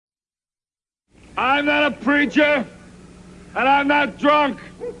I'm not a preacher, and I'm not drunk.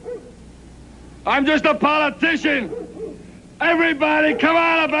 I'm just a politician. Everybody come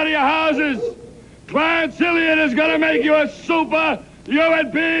out of your houses. Clarence Hilliard is going to make you a super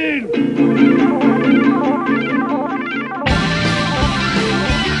human being.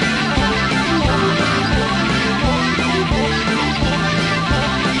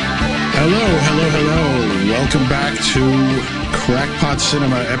 Hello. Welcome back to Crackpot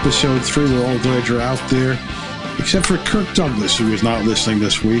Cinema, Episode 3. We're all glad you're out there, except for Kirk Douglas, who is not listening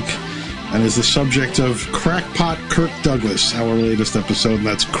this week, and is the subject of Crackpot Kirk Douglas, our latest episode, and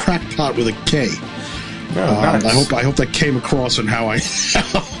that's Crackpot with a K. Oh, nice. I hope that came across in how I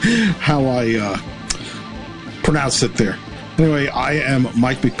pronounced it there. Anyway, I am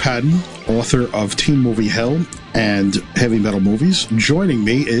Mike McPadden, author of Teen Movie Hell and Heavy Metal Movies. Joining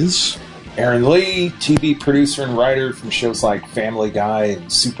me is Aaron Lee, TV producer and writer from shows like Family Guy and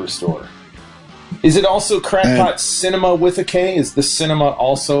Superstore. Is it also Crackpot Cinema with a K? Is the cinema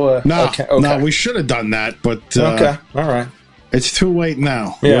also a K? Okay. No, we should have done that, but okay, all right. It's too late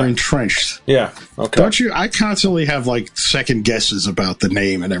now. Yeah. We're entrenched. Yeah, okay. Don't you? I constantly have like second guesses about the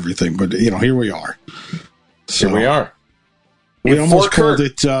name and everything, but here we are. So, here we are. We almost called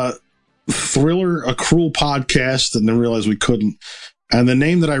it Thriller, a Cruel Podcast, and then realized we couldn't. And the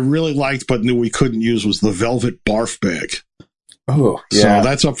name that I really liked but knew we couldn't use was The Velvet Barf Bag. Oh, yeah. So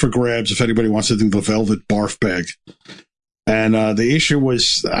that's up for grabs if anybody wants to do The Velvet Barf Bag. And the issue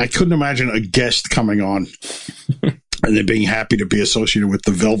was I couldn't imagine a guest coming on and then being happy to be associated with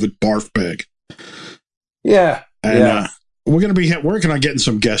The Velvet Barf Bag. Yeah. And we're going to be working on getting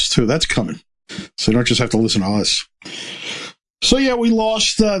some guests, too. That's coming. So you don't just have to listen to us. So, yeah, we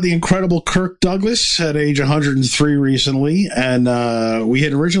lost the incredible Kirk Douglas at age 103 recently, and we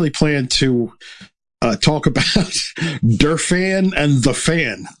had originally planned to talk about Durfan and the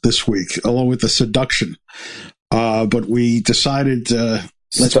Fan this week, along with The Seduction. But we decided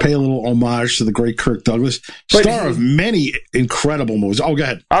let's pay a little homage to the great Kirk Douglas, star of many incredible movies. Oh, go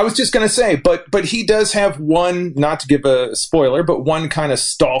ahead. I was just going to say, but he does have one, not to give a spoiler, but one kind of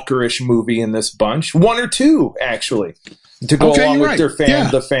stalkerish movie in this bunch. One or two, actually. To go along with Durfan,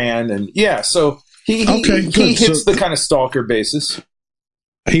 the Fan, and so he hits the kind of stalker basis.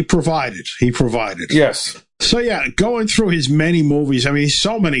 He provided. Yes. So yeah, going through his many movies, I mean,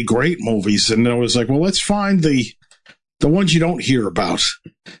 so many great movies, and I was like, well, let's find the ones you don't hear about,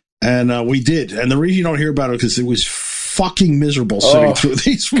 and we did. And the reason you don't hear about it because it was fucking miserable sitting through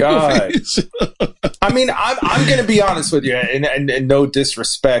these movies. I mean, I'm going to be honest with you, and no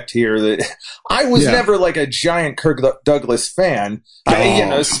disrespect here, that I was never like a giant Kirk Douglas fan.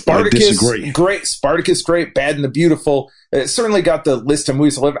 Spartacus, great. Spartacus, great. Bad and the Beautiful. Certainly got the list of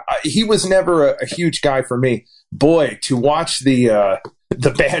movies. He was never a huge guy for me. Boy, to watch the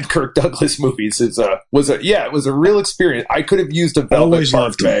bad Kirk Douglas movies was a real experience. I could have used a Velvet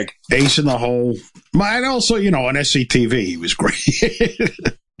Barf Bag. Ace in the Hole. And also, on SCTV, he was great.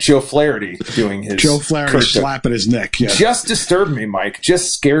 Joe Flaherty doing his... Joe Flaherty slapping his neck, yeah. Just disturbed me, Mike.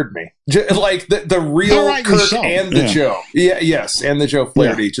 Just scared me. Like the real Kirk and the Joe. Yeah, yes, and the Joe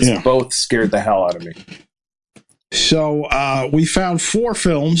Flaherty both scared the hell out of me. So we found 4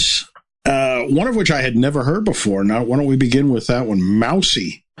 films, one of which I had never heard before. Now, why don't we begin with that one?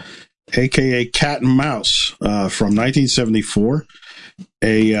 Mousy, a.k.a. Cat and Mouse, from 1974.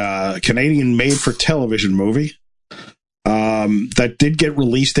 A Canadian made-for-television movie. That did get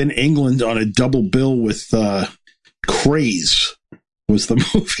released in England on a double bill with Craze was the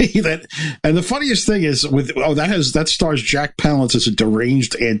movie that, and the funniest thing is that stars Jack Palance as a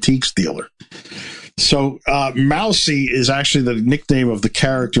deranged antiques dealer. So Mousy is actually the nickname of the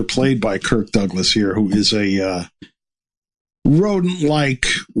character played by Kirk Douglas here, who is a rodent-like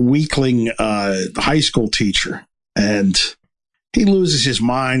weakling high school teacher, and he loses his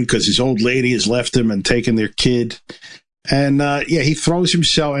mind because his old lady has left him and taken their kid. And, he throws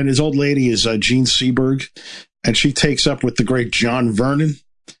himself, and his old lady is Jean Seberg, and she takes up with the great John Vernon.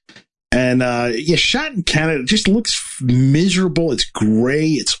 And, shot in Canada, it just looks miserable. It's gray.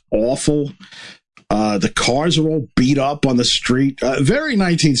 It's awful. The cars are all beat up on the street. Very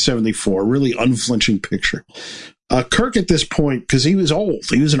 1974, really unflinching picture. Kirk at this point, because he was old.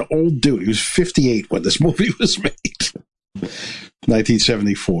 He was an old dude. He was 58 when this movie was made.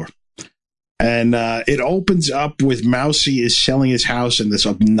 1974. And it opens up with Mousy is selling his house, and this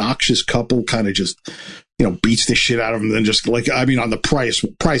obnoxious couple kind of just, beats the shit out of him. And then just on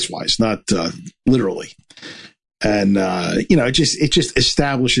the price-wise, not literally. And, it just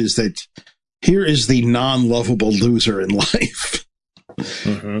establishes that here is the non-lovable loser in life.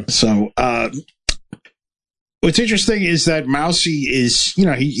 Mm-hmm. So, what's interesting is that Mousy is,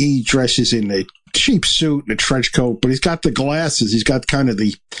 he dresses in a cheap suit and a trench coat, but he's got the glasses. He's got kind of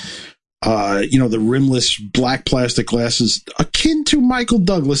the, the rimless black plastic glasses, akin to Michael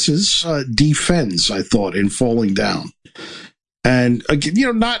Douglas's Defense, I thought, in Falling Down. And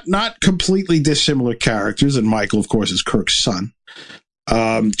again, not completely dissimilar characters. And Michael, of course, is Kirk's son.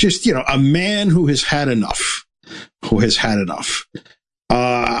 Just a man who has had enough.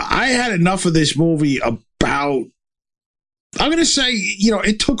 I had enough of this movie about. I'm going to say,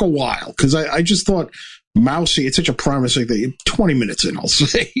 it took a while because I just thought Mousy. It's such a promising thing. 20 minutes in, I'll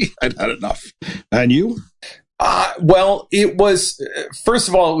say I'd had enough. And you? Well, it was, first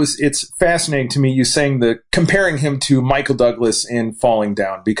of all, it's fascinating to me you saying comparing him to Michael Douglas in Falling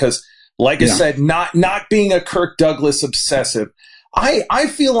Down, because like I said, not being a Kirk Douglas obsessive, I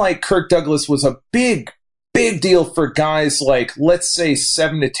feel like Kirk Douglas was a big deal for guys like, let's say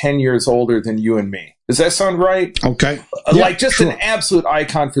 7 to 10 years older than you and me. Does that sound right? Okay. Like just an absolute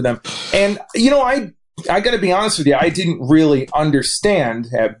icon for them. And, I got to be honest with you, I didn't really understand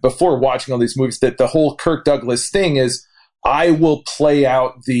before watching all these movies that the whole Kirk Douglas thing is I will play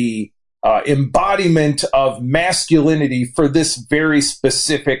out the embodiment of masculinity for this very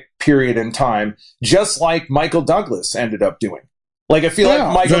specific period in time, just like Michael Douglas ended up doing. Like, I feel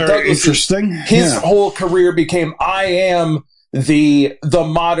like Michael Douglas, his whole career became, I am the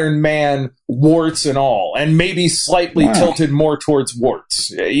modern man, warts and all, and maybe slightly tilted more towards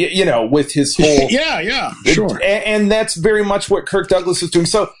warts, with his whole sure. And that's very much what Kirk Douglas is doing.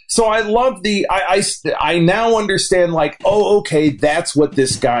 So I love I now understand, like, okay, that's what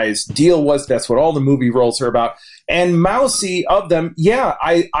this guy's deal was. That's what all the movie roles are about. And Mousy, of them,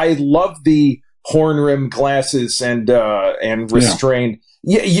 I love the horn rim glasses and restrained.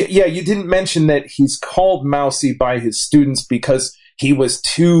 Yeah, you didn't mention that he's called Mousy by his students because he was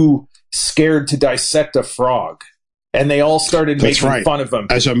too scared to dissect a frog. And they all started making fun of him.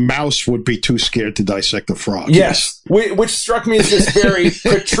 As a mouse would be too scared to dissect a frog. Yes. Which struck me as this very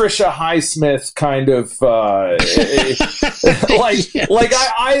Patricia Highsmith kind of, I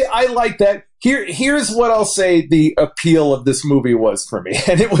like that. Here's what I'll say the appeal of this movie was for me.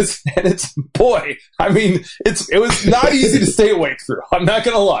 And it was not easy to stay awake through. I'm not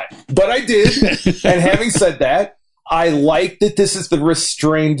going to lie, but I did. And having said that, I like that this is the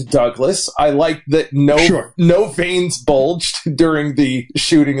restrained Douglas. I like that no veins bulged during the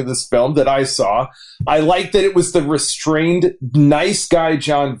shooting of this film that I saw. I like that it was the restrained, nice guy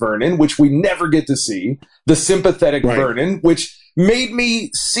John Vernon, which we never get to see. The sympathetic Vernon, which made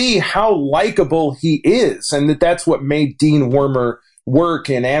me see how likable he is, and that's what made Dean Wormer work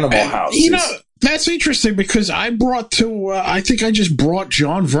in Animal House. That's interesting because I think I just brought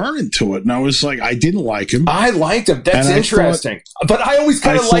John Vernon to it, and I was like, I didn't like him. I liked him. That's interesting. But I always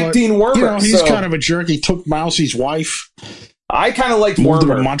kind of liked Dean Wormer. He's kind of a jerk. He took Mousy's wife. I kind of liked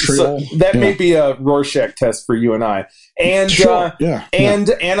Wormer. Montreal. So that may be a Rorschach test for you and I. And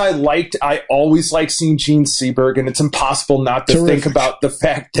I always like seeing Gene Seberg, and it's impossible not to think about the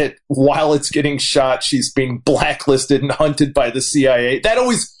fact that while it's getting shot, she's being blacklisted and hunted by the CIA. That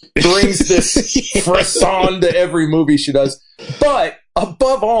always brings this frisson to every movie she does. But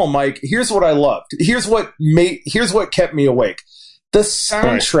above all, Mike, here's what I loved. Here's what kept me awake. The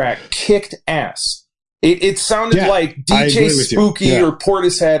soundtrack kicked ass. It sounded like DJ Spooky or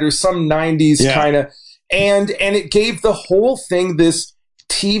Portishead or some 90s kind of, and it gave the whole thing this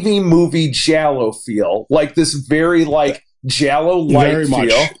TV movie Giallo feel, like this very Giallo light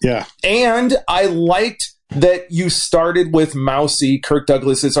feel. Yeah. And I liked that you started with Mousy, Kirk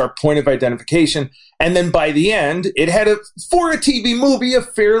Douglas as our point of identification, and then by the end, it had for a TV movie, a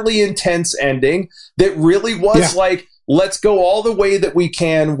fairly intense ending that really was let's go all the way that we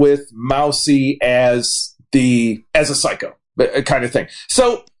can with Mousy as a psycho kind of thing.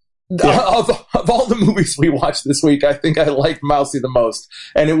 So of all the movies we watched this week, I think I liked Mousy the most,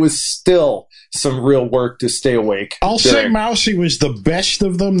 and it was still some real work to stay awake. I'll say Mousy was the best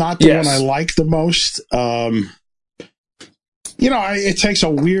of them, not the one I liked the most. It takes a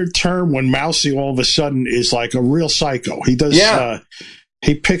weird turn when Mousy all of a sudden is like a real psycho. He does.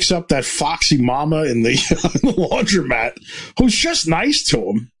 He picks up that foxy mama in the laundromat, who's just nice to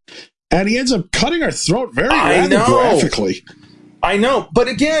him, and he ends up cutting her throat very graphically. I know, but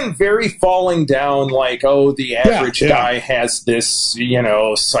again, very Falling Down, the average guy has this,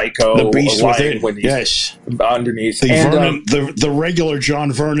 psycho the beast within. When he's underneath. The regular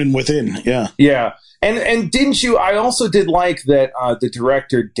John Vernon within, Yeah. And didn't you? I also did like that the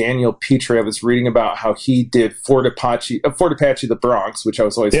director Daniel Petrie. I was reading about how he did Fort Apache, the Bronx, which I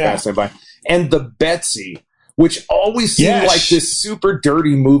was always fascinated by, and the Betsy, which always seemed like this super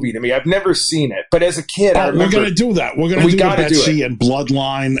dirty movie to me. I've never seen it, but as a kid, I remember we're going to do that. We're going to do the Betsy and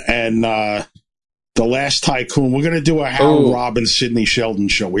Bloodline and The Last Tycoon. We're going to do a Howard Robin, Sidney Sheldon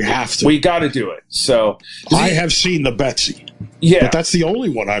show. We have to. We got to do it. So I have seen the Betsy. Yeah. But that's the only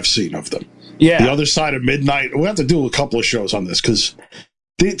one I've seen of them. Yeah. The Other Side of Midnight. We'll have to do a couple of shows on this because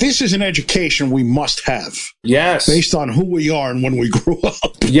this is an education we must have. Yes. Based on who we are and when we grew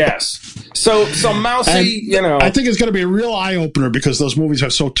up. Yes. So Mousy, I think it's going to be a real eye-opener because those movies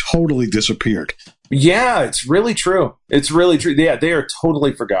have so totally disappeared. Yeah, it's really true. It's really true. Yeah, they are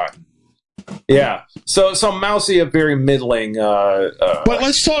totally forgotten. Yeah. So Mousy, a very middling. But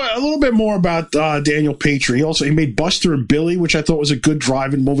let's talk a little bit more about Daniel Petrie. He made Buster and Billy, which I thought was a good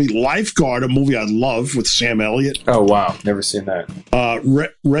driving movie. Lifeguard, a movie I love with Sam Elliott. Oh wow, never seen that.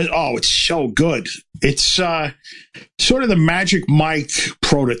 It's so good. It's sort of the Magic Mike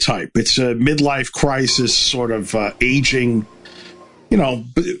prototype. It's a midlife crisis, sort of aging,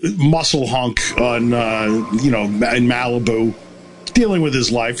 muscle hunk on in Malibu. Dealing with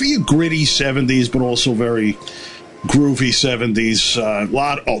his life, gritty 70s, but also very groovy 70s.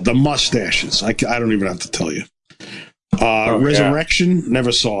 The mustaches. I don't even have to tell you. Resurrection,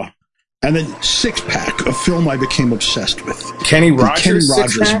 never saw. And then Six Pack, a film I became obsessed with. Kenny Rogers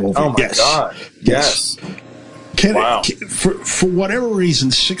movie. Oh my God! Yes. Wow. For whatever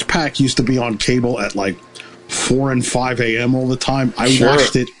reason, Six Pack used to be on cable at like 4 and 5 a.m. all the time. I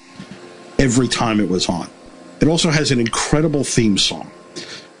watched it every time it was on. It also has an incredible theme song,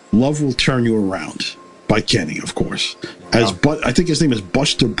 "Love Will Turn You Around" by Kenny, of course. I think his name is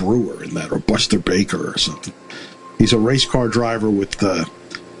Buster Brewer in that, or Buster Baker or something. He's a race car driver with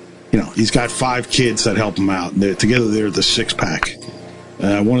he's got 5 kids that help him out. And they're the Six Pack.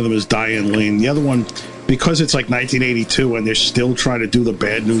 One of them is Diane Lane. The other one, because it's like 1982 and they're still trying to do the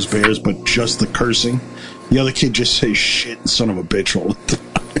Bad News Bears, but just the cursing, the other kid just says shit and son of a bitch all the time.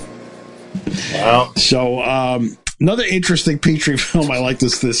 Wow. So another interesting Petrie film I like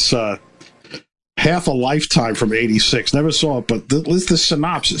is this Half a Lifetime from '86. Never saw it, but this is the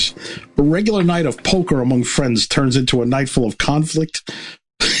synopsis. A regular night of poker among friends turns into a night full of conflict,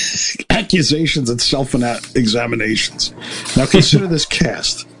 accusations, and self-examinations. Now consider this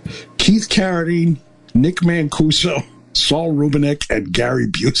cast: Keith Carradine, Nick Mancuso, Saul Rubinek, and Gary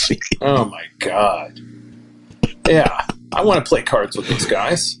Busey. Oh my God. Yeah. I want to play cards with those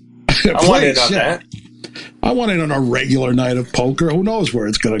guys. I want in on that. I want in on a regular night of poker. Who knows where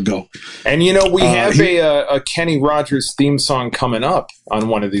it's going to go? And we have a Kenny Rogers theme song coming up on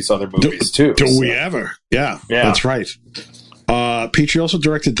one of these other movies too. Do we ever? Yeah, that's right. Petrie also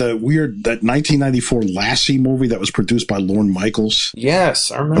directed that 1994 Lassie movie that was produced by Lorne Michaels. Yes,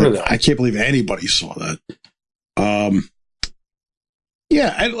 I remember that. I can't believe anybody saw that.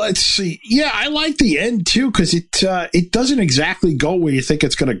 And let's see. Yeah, I like the end too because it doesn't exactly go where you think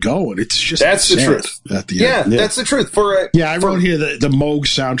it's going to go, and it's just the truth at the end. That's the truth. I wrote here the Moog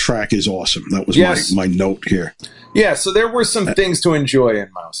soundtrack is awesome. That was my note here. Yeah, so there were some things to enjoy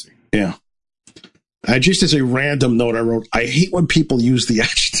in Mousy. Yeah. Just as a random note, I wrote, I hate when people use the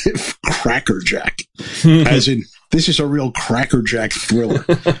adjective crackerjack, as in, this is a real crackerjack thriller.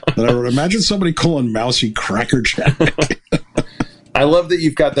 And I wrote, imagine somebody calling Mousy crackerjack. I love that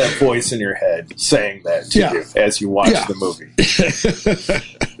you've got that voice in your head saying that to you as you watch the movie.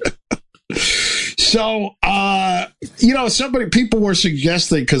 So, people were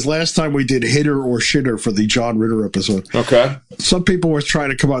suggesting, because last time we did Hitter or Shitter for the John Ritter episode. Okay. Some people were trying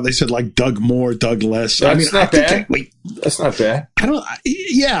to come out. They said, like, Doug Moore, Doug Less. That's not bad. That's not bad.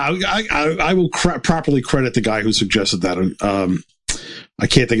 I will properly credit the guy who suggested that. I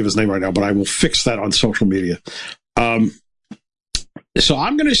can't think of his name right now, but I will fix that on social media. So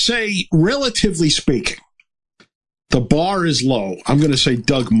I'm going to say, relatively speaking, the bar is low. I'm going to say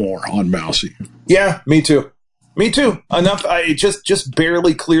Doug Moore on Mousy. Yeah, me too. Enough. I just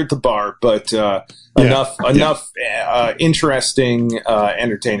barely cleared the bar, but enough interesting,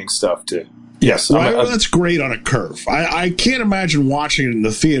 entertaining stuff to. Yes, that's great on a curve. I can't imagine watching it in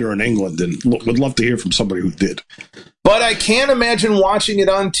the theater in England, and would love to hear from somebody who did. But I can't imagine watching it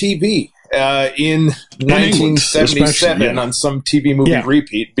on TV. In 1977 on some TV movie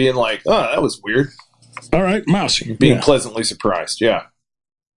repeat, being like, oh, that was weird. All right, Mousy. Being pleasantly surprised, yeah.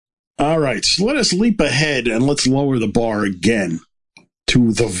 All right, so let us leap ahead and let's lower the bar again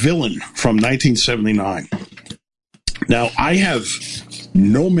to The Villain from 1979. Now, I have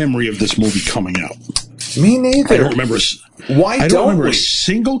no memory of this movie coming out. Me neither. I don't remember. I don't remember a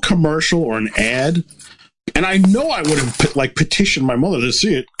single commercial or an ad. And I know I would have petitioned my mother to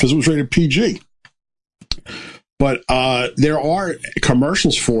see it because it was rated PG. But there are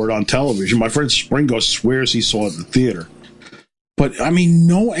commercials for it on television. My friend Springo swears he saw it in the theater. But,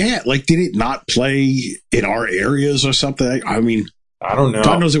 no ad. Did it not play in our areas or something? I don't know.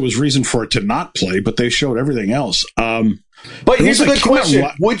 God knows there was reason for it to not play, but they showed everything else. But here's a good question.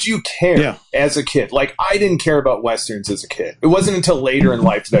 Would you care as a kid? Like, I didn't care about Westerns as a kid. It wasn't until later in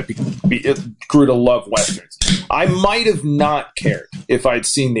life that I grew to love Westerns. I might have not cared if I'd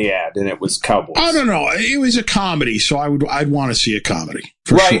seen the ad and it was cowboys. I don't know. It was a comedy, so I'd want to see a comedy.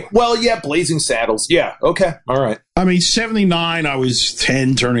 Right. Sure. Well, yeah, Blazing Saddles. Yeah. Okay. All right. I mean, 79, I was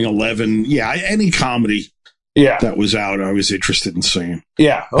 10, turning 11. Yeah, any comedy. Yeah, that was out. I was interested in seeing.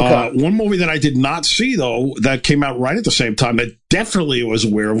 Yeah, okay. One movie that I did not see though, that came out right at the same time, that definitely was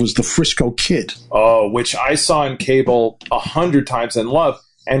aware of, was The Frisco Kid. Oh, which I saw on cable 100 times and loved,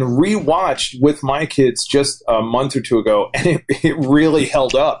 and rewatched with my kids just a month or two ago, and it really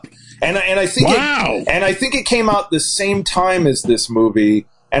held up. And I think I think it came out the same time as this movie,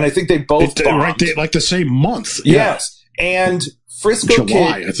 and I think they both bombed. Like the same month. Yes, and Frisco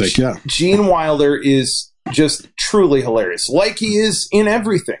July, Kid, I think. Yeah, Gene Wilder is just truly hilarious, like he is in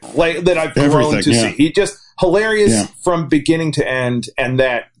everything like that I've grown to see. He just hilarious from beginning to end, and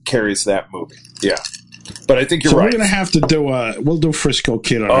that carries that movie. Yeah, but I think you're right. We're gonna have to do we'll do Frisco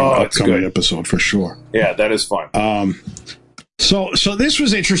Kid on an upcoming episode for sure. Yeah, that is fun. So this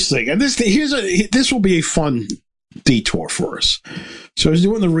was interesting, and this will be a fun detour for us. So I was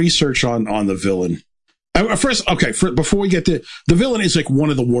doing the research on the villain. Before we get to the villain, is like one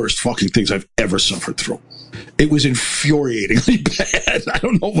of the worst fucking things I've ever suffered through. It was infuriatingly bad. I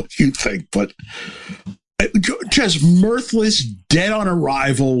don't know what you think, but just mirthless, dead on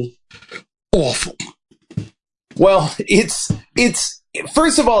arrival, awful. Well, it's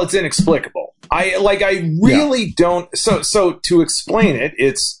first of all, it's inexplicable. I really don't. So to explain it,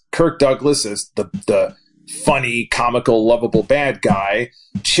 it's Kirk Douglas as the funny, comical, lovable bad guy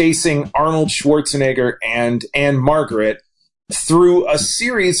chasing Arnold Schwarzenegger and Margaret through a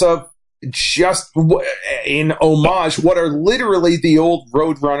series of just in homage what are literally the old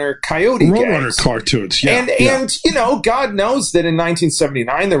Roadrunner Coyote Roadrunner cartoons. And you know, God knows that in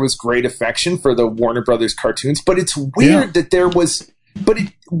 1979 there was great affection for the Warner Brothers cartoons, but it's weird that there was. But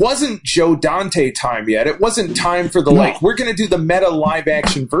it wasn't Joe Dante time yet. It wasn't time for we're going to do the meta live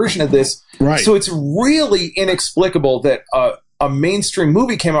action version of this. Right. So it's really inexplicable that a mainstream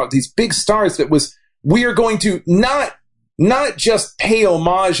movie came out with these big stars we are going to not just pay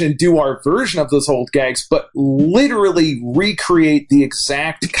homage and do our version of those old gags, but literally recreate the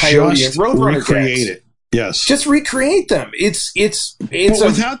exact Coyote and Roadrunner gags. It. Yes. Just recreate them. It's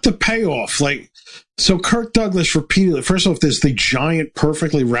without the payoff, So Kirk Douglas repeatedly, first off, there's the giant,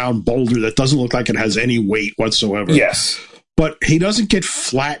 perfectly round boulder that doesn't look like it has any weight whatsoever. Yes. But he doesn't get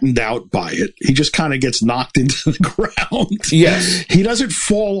flattened out by it. He just kind of gets knocked into the ground. Yes. He doesn't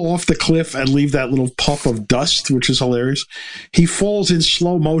fall off the cliff and leave that little puff of dust, which is hilarious. He falls in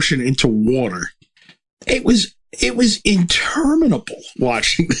slow motion into water. It was interminable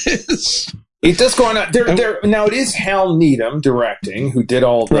watching this. It does go on. Now, it is Hal Needham directing, who did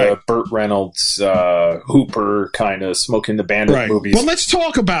all the Burt Reynolds, Hooper kind of Smoking the Bandit movies. Well, let's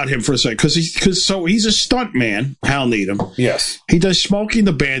talk about him for a second, because he's a stunt man, Hal Needham. Yes. He does Smoking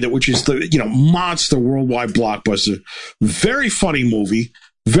the Bandit, which is the monster worldwide blockbuster. Very funny movie,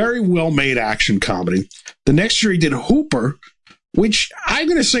 very well-made action comedy. The next year he did Hooper, which I'm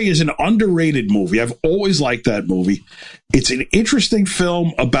going to say is an underrated movie. I've always liked that movie. It's an interesting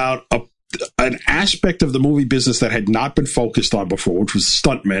film about an aspect of the movie business that had not been focused on before, which was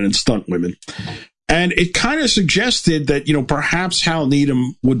stuntmen and stuntwomen. And it kind of suggested that, perhaps Hal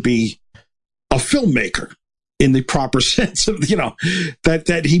Needham would be a filmmaker in the proper sense of,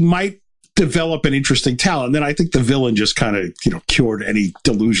 that he might develop an interesting talent. And then I think the villain just kind of, cured any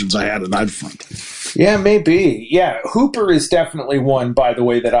delusions I had on that front. Yeah, maybe. Yeah. Hooper is definitely one, by the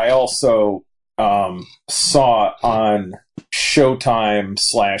way, that I also saw on Showtime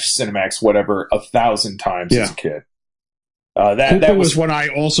 / Cinemax, whatever, 1,000 times as a kid. That was when I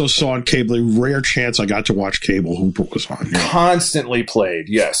also saw on cable. A rare chance I got to watch cable. Hooper was on. Yeah. Constantly played,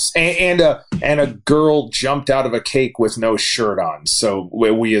 yes. And a girl jumped out of a cake with no shirt on. So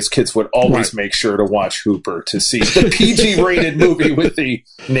we as kids would always make sure to watch Hooper to see the PG-rated movie with the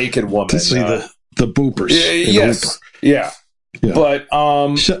naked woman. To see the boopers. Yes. Hooper. Yeah. Yeah. But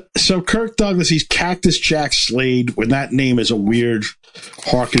so Kirk Douglas, he's Cactus Jack Slade. When that name is a weird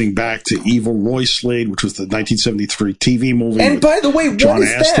harkening back to Evil Roy Slade, which was the 1973 TV movie. And by the way, what John is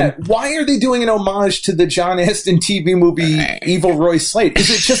Astin. that? Why are they doing an homage to the John Astin TV movie Evil Roy Slade? Is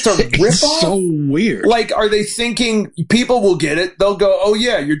it just a ripoff? It's so weird. Are they thinking people will get it? They'll go, "Oh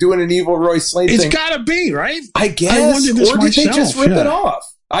yeah, you're doing an Evil Roy Slade thing." It's got to be right. I guess. Or did they just rip it off?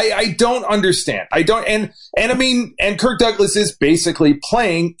 I don't understand. I don't, and I mean, and Kirk Douglas is basically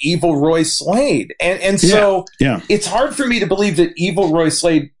playing Evil Roy Slade. And so it's hard for me to believe that Evil Roy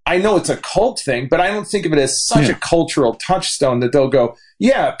Slade, I know it's a cult thing, but I don't think of it as such a cultural touchstone that they'll go,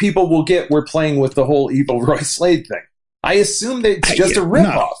 yeah, people will get, we're playing with the whole Evil Roy Slade thing. I assume that it's just a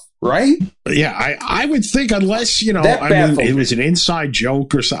ripoff. Right? Yeah, I would think, unless, you know, it was an inside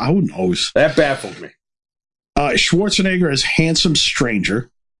joke or something. Who knows? That baffled me. Schwarzenegger as Handsome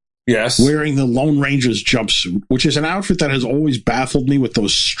Stranger. Yes. Wearing the Lone Ranger's jumpsuit, which is an outfit that has always baffled me with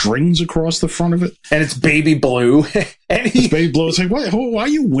those strings across the front of it. And it's baby blue. It's baby blue. It's like, why are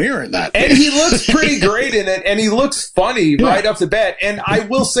you wearing that? And he looks pretty great in it, and he looks funny right off the bat. And I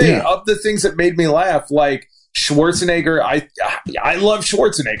will say, of the things that made me laugh, like, Schwarzenegger, I love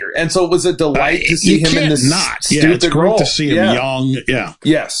Schwarzenegger, and so it was a delight to see him in this stupid it's great role. To see him young,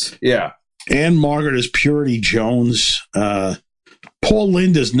 yes, Anne Margaret as Purity Jones, Paul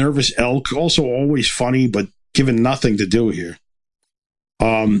Lynde as Nervous Elk, also always funny, but given nothing to do here.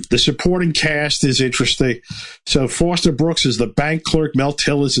 The supporting cast is interesting. So Foster Brooks is the bank clerk. Mel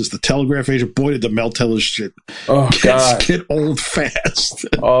Tillis is the telegraph agent. Boy, did the Mel Tillis shit get old fast.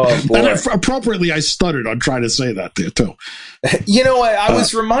 Oh, boy. And appropriately, I stuttered on trying to say that there, too. You know, I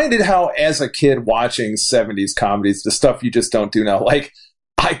was reminded how, as a kid watching 70s comedies, the stuff you just don't do now, like,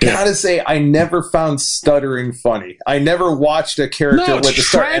 I gotta say, I never found stuttering funny. I never watched a character with a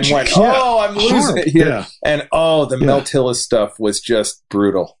stutter and went, I'm losing it here. Yeah. And the Mel Tillis stuff was just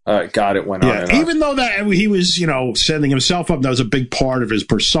brutal. God, it went on and on. Even though that he was, you know, setting himself up, that was a big part of his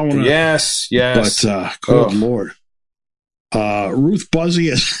persona. Yes. But, good Lord. Ruth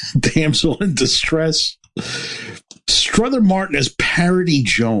Buzzy as Damsel in Distress. Strother Martin as Parody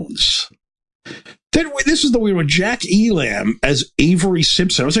Jones. This is the weird one. Jack Elam as Avery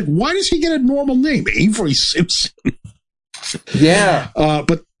Simpson. I was like, why does he get a normal name? Avery Simpson. Yeah.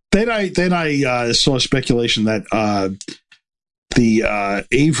 But then I saw speculation that the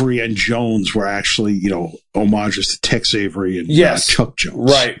Avery and Jones were actually, you know, homages to Tex Avery and Chuck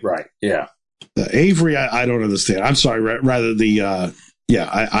Jones. Right. Yeah. The Avery, I don't understand. I'm sorry. Rather the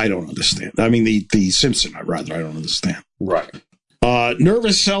I don't understand. I mean the Simpson. I don't understand. Right.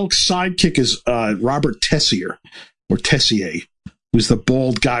 Nervous Elk's sidekick is Robert Tessier, who's the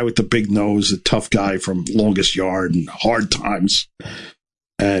bald guy with the big nose, the tough guy from Longest Yard and Hard Times.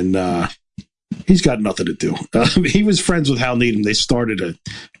 And he's got nothing to do. He was friends with Hal Needham. They started a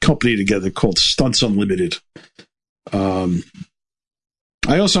company together called Stunts Unlimited. I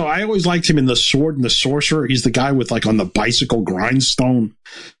always liked him in The Sword and the Sorcerer. He's the guy with, like, on the bicycle grindstone,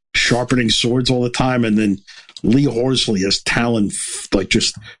 sharpening swords all the time, and then Lee Horsley as Talon, like,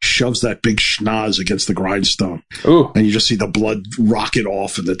 just shoves that big schnoz against the grindstone. Ooh. And you just see the blood rocket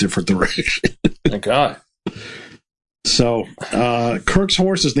off in a different direction. Thank God. So, Kirk's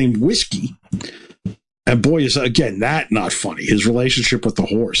horse is named Whiskey. And boy, is, again, that not funny. His relationship with the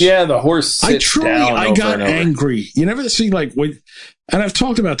horse. Yeah, the horse sits down I got angry. You never see, like, when, and I've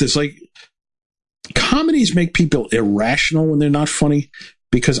talked about this, like, comedies make people irrational when they're not funny.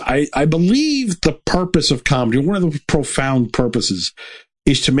 Because I believe the purpose of comedy, one of the profound purposes,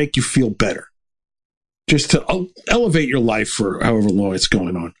 is to make you feel better. Just to elevate your life for however long it's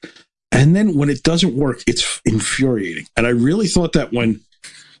going on. And then when it doesn't work, it's infuriating. And I really thought that when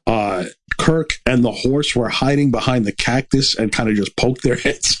Kirk and the horse were hiding behind the cactus and kind of just poked their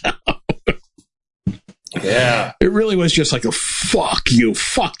heads out. Yeah. It really was just like a fuck you,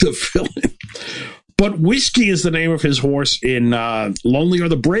 fuck the villain. But Whiskey is the name of his horse in Lonely Are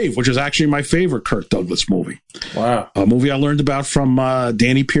the Brave, which is actually my favorite Kirk Douglas movie. Wow. A movie I learned about from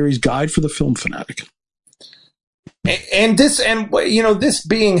Danny Peary's Guide for the Film Fanatic. And this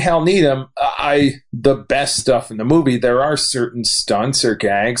being Hal Needham, the best stuff in the movie, there are certain stunts or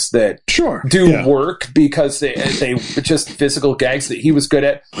gags that work because they just physical gags that he was good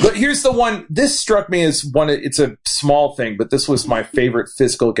at. But here's the one, this struck me as one, it's a small thing, but this was my favorite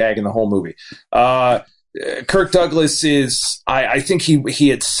physical gag in the whole movie. Kirk Douglas is, I think he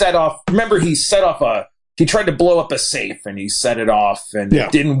had set off, remember he tried to blow up a safe and he set it off and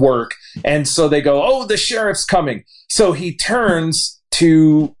it didn't work. And so they go, oh, the sheriff's coming. So he turns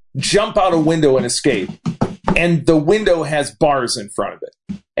to jump out a window and escape. And the window has bars in front of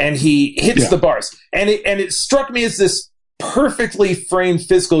it. And he hits the bars. And it struck me as this perfectly framed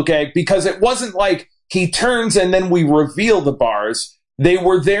physical gag because it wasn't like he turns and then we reveal the bars. They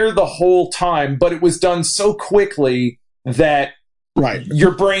were there the whole time, but it was done so quickly that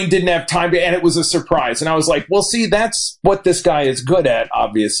your brain didn't have time to, and it was a surprise. And I was like, well, see, that's what this guy is good at,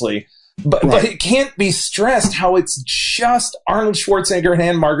 obviously. But it can't be stressed how it's just Arnold Schwarzenegger and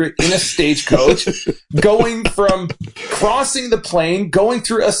Ann-Margret in a stagecoach, going from crossing the plain, going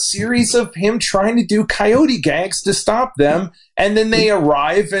through a series of him trying to do coyote gags to stop them, and then they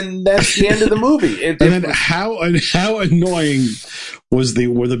arrive, and that's the end of the movie. Then how annoying were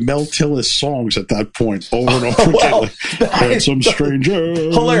the Mel Tillis songs at that point over and over again? Handsome stranger,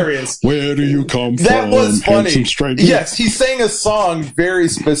 hilarious. Where do you come from? That was funny. Handsome stranger. Yes, he sang a song very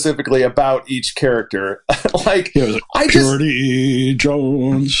specifically about each character. Purity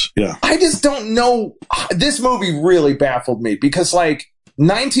Jones. Yeah, I just don't know. This movie really baffled me because,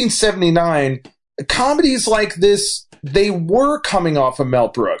 1979 comedies like this, they were coming off of Mel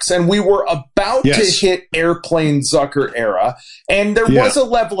Brooks, and we were about to hit Airplane Zucker era, and there was a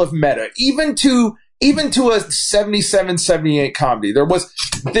level of meta, even to a 77, 78 comedy.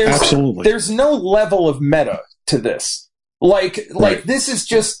 There's no level of meta to this. This is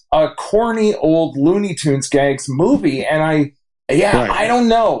just a corny old Looney Tunes gags movie, and I don't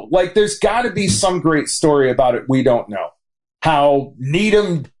know. There's got to be some great story about it we don't know. How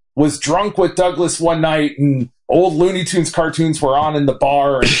Needham was drunk with Douglas one night, and old Looney Tunes cartoons were on in the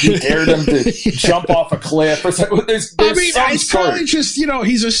bar, and he dared him to jump off a cliff. Or something. There's it's probably just,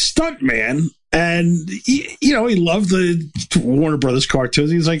 he's a stunt man, and he loved the Warner Brothers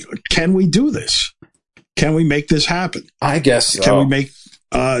cartoons. He's like, can we do this? Can we make this happen? I guess so. Can we make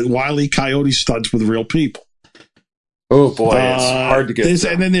Wile E. Coyote stunts with real people? Oh boy, it's hard to get.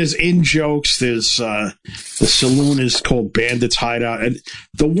 And then there's in-jokes. There's the saloon is called Bandit's Hideout, and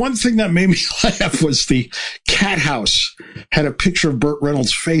the one thing that made me laugh was the cat house had a picture of Burt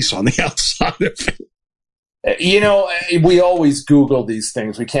Reynolds' face on the outside of it. We always Google these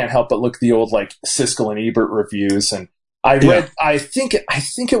things. We can't help but look at the old Siskel and Ebert reviews, and I read. I think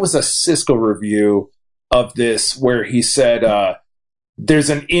it was a Siskel review of this where he said there's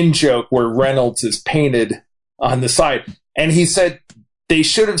an in-joke where Reynolds is painted on the side, and he said they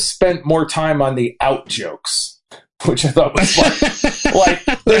should have spent more time on the out jokes, which I thought was funny.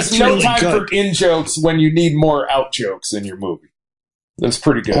 There's no really time for in jokes when you need more out jokes in your movie. That's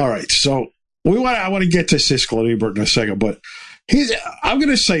pretty good. All right, so I want to get to Siskel and Ebert in a second, but I'm going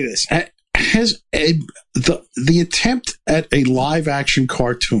to say this: has the attempt at a live action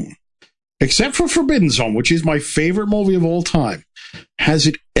cartoon, except for Forbidden Zone, which is my favorite movie of all time, has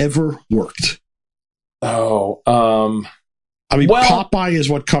it ever worked? Popeye is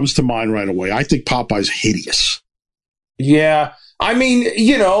what comes to mind right away. I think Popeye's hideous. Yeah. I mean,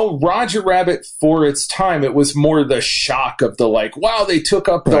 Roger Rabbit for its time, it was more the shock of the wow, they took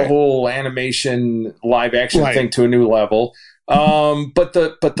up the whole animation live action thing to a new level. But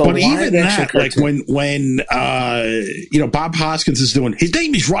even that, cartoon, when Bob Hoskins is doing, his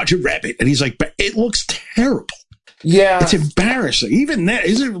name is Roger Rabbit, and he's like, it looks terrible. Yeah. It's embarrassing. Even that,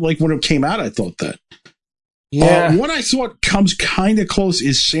 isn't it when it came out, I thought that. Yeah. What I thought comes kind of close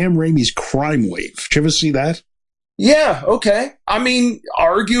is Sam Raimi's Crime Wave. Did you ever see that? Yeah, okay. I mean,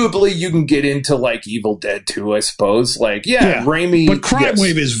 arguably you can get into Evil Dead 2, I suppose. Raimi. But Crime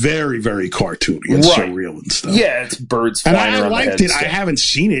Wave is very, very cartoony and surreal and stuff. Yeah, it's birds flying around. And I liked it. I haven't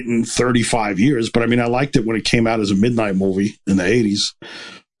seen it in 35 years, but I mean, I liked it when it came out as a midnight movie in the 80s.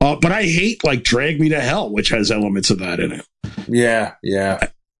 But I hate Drag Me to Hell, which has elements of that in it. Yeah, yeah.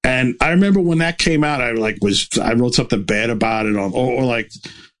 And I remember when that came out, I wrote something bad about it or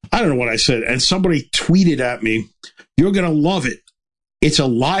I don't know what I said. And somebody tweeted at me, "You're going to love it. It's a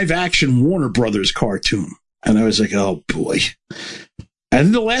live action Warner Brothers cartoon." And I was like, oh boy. And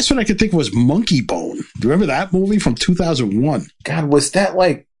then the last one I could think of was Monkey Bone. Do you remember that movie from 2001? God, was that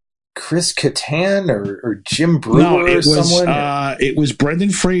Chris Kattan or Jim Brewer or someone? It was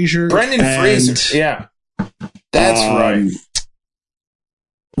Brendan Fraser. Fraser, yeah. That's right.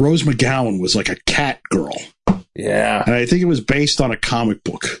 Rose McGowan was a cat girl. Yeah. And I think it was based on a comic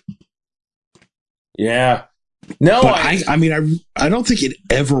book. Yeah. No, but I don't think it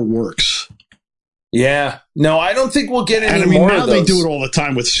ever works. Yeah. No, I don't think we'll get any more now of those. They do it all the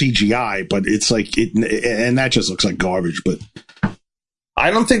time with CGI, but it's and that just looks like garbage, but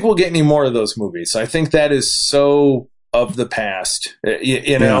I don't think we'll get any more of those movies. I think that is so of the past.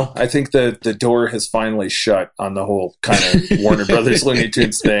 I think the door has finally shut on the whole kind of Warner Brothers Looney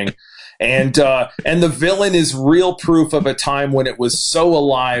Tunes thing. And the villain is real proof of a time when it was so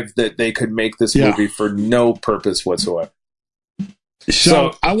alive that they could make this movie for no purpose whatsoever.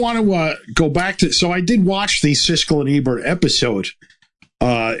 So I want to go back to. So I did watch the Siskel and Ebert episode,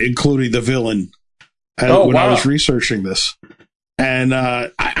 including the villain, when I was researching this. And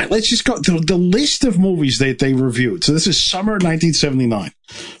let's just go to the list of movies that they reviewed. So this is summer 1979.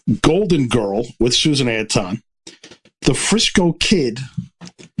 Golden Girl with Susan Anton. The Frisco Kid.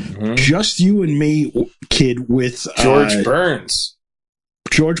 Just You and Me kid with George Burns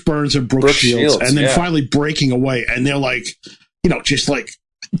and Brooke Shields, and then finally breaking away, and they're like, just like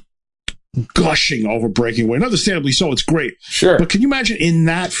gushing over breaking away, and understandably so. It's great, sure, but can you imagine in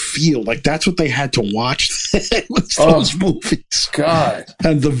that field, like that's what they had to watch those movies, God,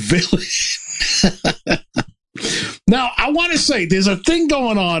 and the villain. Now I want to say there's a thing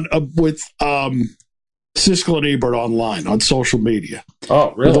going on with Siskel and Ebert online on social media.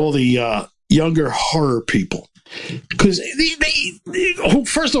 Oh, really? With all the younger horror people. Because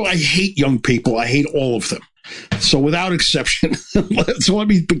first of all, I hate young people. I hate all of them. So without exception, so let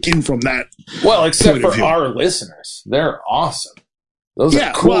me begin from that. Well, except for our listeners. They're awesome. Those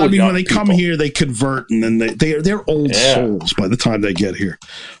are cool. Well, I mean, when they come here, they convert, and then they're old souls by the time they get here.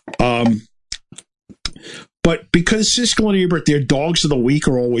 But because Siskel and Ebert, their dogs of the week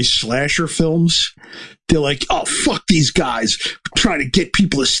are always slasher films, they're like, oh, fuck these guys trying to get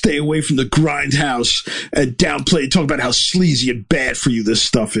people to stay away from the grindhouse and downplay and talk about how sleazy and bad for you this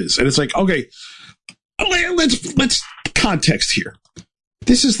stuff is. And it's like, okay, let's context here.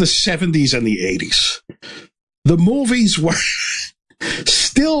 This is the 70s and the 80s. The movies were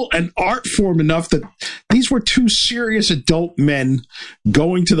still an art form enough that these were two serious adult men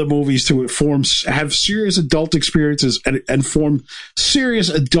going to the movies to have serious adult experiences and form serious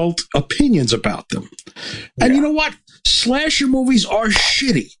adult opinions about them. And you know what? Slasher movies are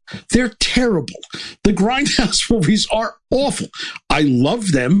shitty. They're terrible. The Grindhouse movies are awful. I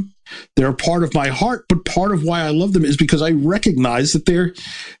love them. They're a part of my heart, but part of why I love them is because I recognize that they're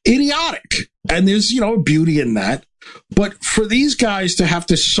idiotic. And there's, a beauty in that. But for these guys to have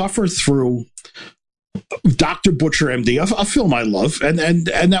to suffer through Dr. Butcher, MD, a film I love, and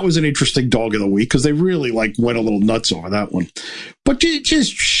that was an interesting dog of the week because they really went a little nuts over that one. But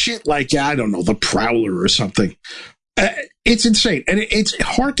just shit like, I don't know, The Prowler or something. It's insane. And it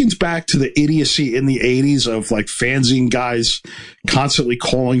harkens back to the idiocy in the 80s of fanzine guys constantly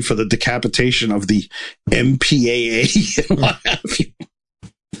calling for the decapitation of the MPAA and what have you.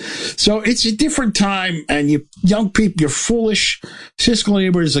 So it's a different time, and you young people, you're foolish. Siskel and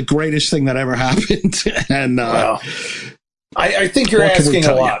Ebert is the greatest thing that ever happened. And I think you're asking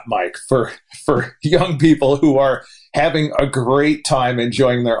a lot, Mike, for young people who are having a great time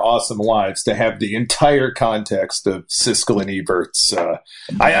enjoying their awesome lives to have the entire context of Siskel and Ebert's.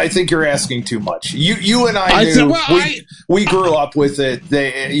 I think you're asking too much. You and I knew we grew up with it.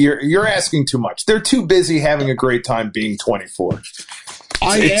 You're asking too much. They're too busy having a great time being 24.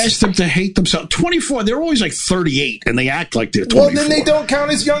 I asked them to hate themselves. 24, they're always 38, and they act like they're 24. Well, then they don't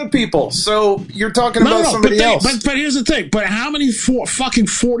count as young people. So you're talking about somebody else. But here's the thing. But how many fucking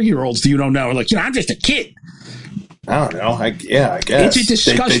 40-year-olds do you know now are like, I'm just a kid? I don't know. I guess. It's a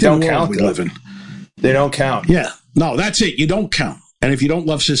disgusting world we live in. They don't count. Yeah. No, that's it. You don't count. And if you don't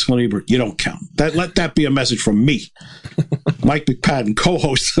love Siskel and Ebert, you don't count. Let that be a message from me, Mike McPadden,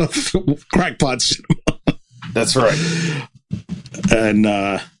 co-host of Crackpot Cinema. That's right. And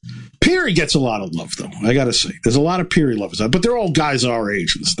Peary gets a lot of love, though. I got to say, there's a lot of Peary lovers, but they're all guys our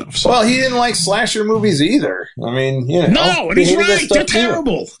age and stuff. So. Well, he didn't like slasher movies either. I mean, no, and he's right. They're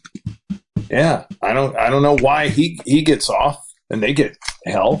terrible. Yeah, I don't know why he gets off and they get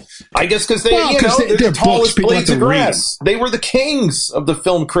hell. I guess because they're the tallest blades of grass. They were the kings of the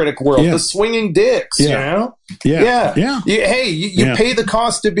film critic world, the swinging dicks. Yeah. Yeah. Hey, you pay the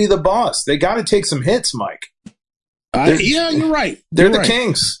cost to be the boss. They got to take some hits, Mike. You're right. They're the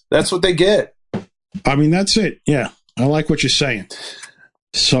kings. That's what they get. I mean, that's it. Yeah. I like what you're saying.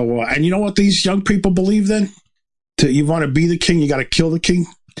 So, and you know what these young people believe then? You want to be the king, you got to kill the king.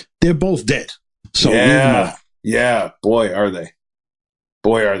 They're both dead. So, yeah. Boy, are they.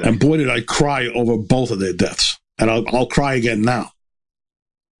 And boy, did I cry over both of their deaths. And I'll cry again now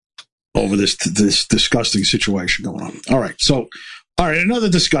over this disgusting situation going on. All right. So, another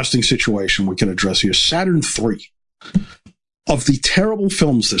disgusting situation we can address here. Saturn III. Of the terrible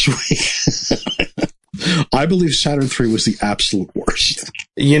films this week, I believe Saturn III was the absolute worst.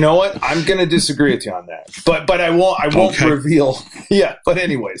 You know what? I'm going to disagree with you on that, but I won't reveal. Yeah, but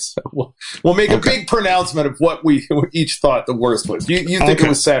anyways, we'll make a big pronouncement of what we each thought the worst was. You think it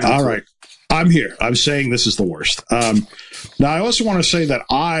was Saturn III? All right, I'm here. I'm saying this is the worst. Now, I also want to say that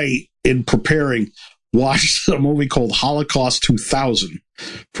I, in preparing, watched a movie called Holocaust 2000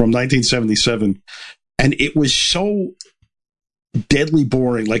 from 1977. And it was so deadly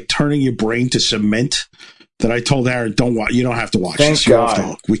boring, like turning your brain to cement, that I told Aaron, you don't have to watch Thank this.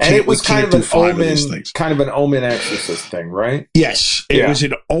 God. And it was kind of an Omen Exorcist thing, right? Yes. It was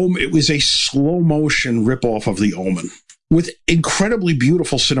an Omen. It was a slow motion ripoff of The Omen with incredibly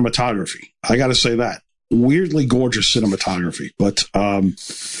beautiful cinematography. I got to say that. weirdly gorgeous cinematography, but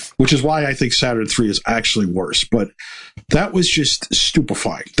which is why I think Saturn III is actually worse. But that was just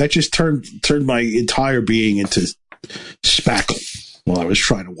stupefying. That just turned my entire being into spackle while I was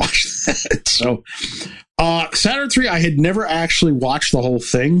trying to watch that. So Saturn III, I had never actually watched the whole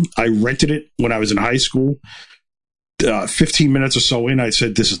thing. I rented it when I was in high school. 15 minutes or so in, I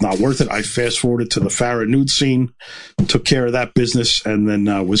said, this is not worth it. I fast-forwarded to the Farrah nude scene, took care of that business, and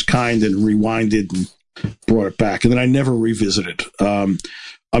then was kind and rewinded and brought it back. And then I never revisited.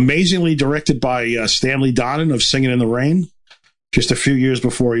 Amazingly directed by Stanley Donen of Singing in the Rain. Just a few years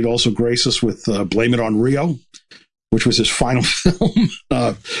before, he'd also grace us with Blame It on Rio, which was his final film.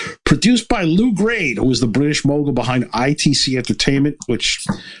 Produced by Lou Grade, who was the British mogul behind ITC Entertainment, which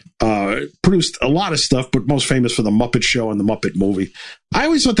produced a lot of stuff, but most famous for The Muppet Show and The Muppet Movie. I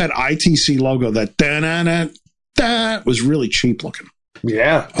always thought that ITC logo, that da-na-na-da, was really cheap looking.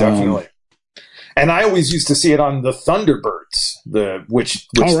 Yeah, definitely. And I always used to see it on the Thunderbirds, which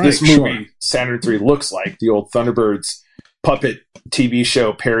this movie, Saturn III, looks like. The old Thunderbirds puppet TV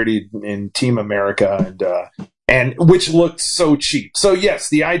show parodied in Team America, and which looked so cheap. So yes,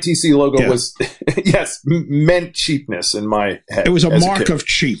 the ITC logo was meant cheapness in my head. It was a mark of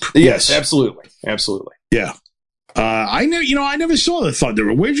cheap. Yes, absolutely. Yeah. I never saw the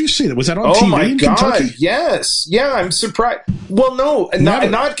Thunderbird. Where did you see that? Was that on TV? Oh my in God! Kentucky? Yes, yeah. I'm surprised. Well, no,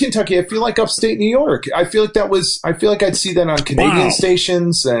 not Kentucky. I feel like upstate New York. I feel like I'd see that on Canadian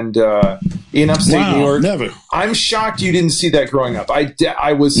stations and in upstate New York. Never. I'm shocked you didn't see that growing up.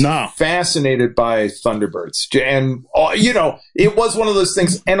 I was fascinated by Thunderbirds, and it was one of those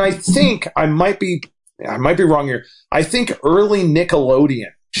things. And I think I might be wrong here. I think early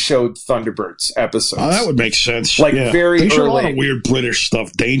Nickelodeon showed Thunderbirds episodes. Oh, that would make sense. Very they showed early. a lot of weird British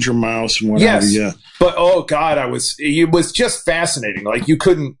stuff, Danger Mouse and whatever. Yes, yeah. But oh God, it was just fascinating. Like you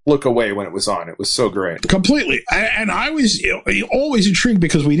couldn't look away when it was on. It was so great. Completely. And I was always intrigued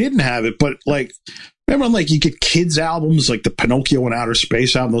because we didn't have it, but remember you get kids albums like the Pinocchio and Outer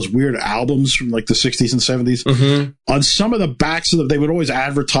Space album, those weird albums from the 60s and 70s. Mm-hmm. On some of the backs of them, they would always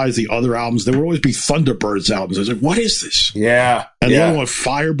advertise the other albums. There would always be Thunderbirds albums. I was like, what is this? Yeah. And the other one,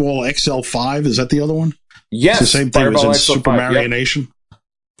 Fireball XL5, is that the other one? Yes. It's the same thing as in XL5, Super Marionation.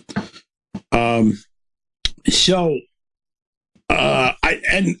 Yep.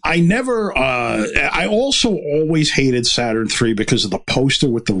 I also always hated Saturn III because of the poster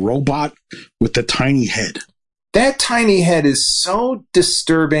with the robot with the tiny head. That tiny head is so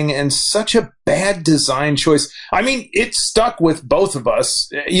disturbing and such a bad design choice. I mean, it stuck with both of us,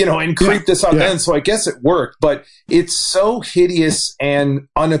 and creeped us out then, so I guess it worked, but it's so hideous and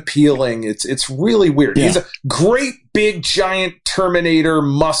unappealing. It's really weird. Yeah. He's a great big giant Terminator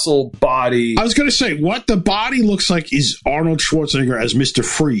muscle body. I was going to say, what the body looks like is Arnold Schwarzenegger as Mr.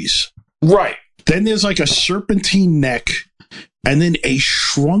 Freeze. Right. Then there's a serpentine neck, and then a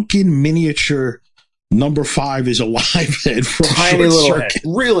shrunken miniature number 5 is a live head from tiny little head.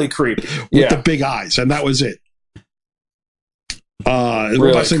 Really creepy. With the big eyes, and that was it. The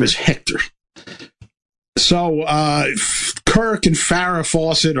last name is Hector. So Kirk and Farrah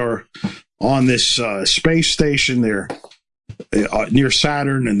Fawcett are on this space station. They're near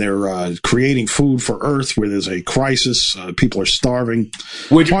Saturn, and they're creating food for Earth where there's a crisis. People are starving.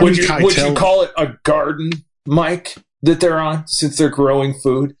 Would you call it a garden, Mike, that they're on, since they're growing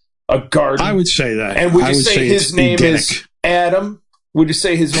food? A garden? I would say that. And would you say his name is Adam? Would you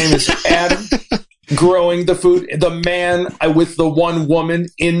say his name is Adam? Growing the food? The man with the one woman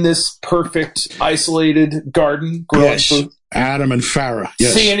in this perfect, isolated garden growing food? Adam and Farrah.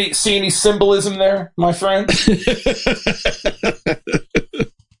 Yes. See any symbolism there, my friend?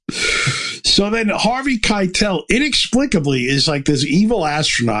 So then Harvey Keitel inexplicably is this evil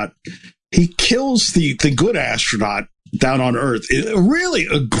astronaut. He kills the good astronaut down on Earth. Really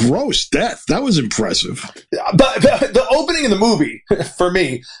a gross death. That was impressive. But the opening of the movie, for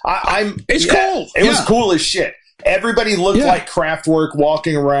me, it's cool. It was cool as shit. Everybody looked like Kraftwerk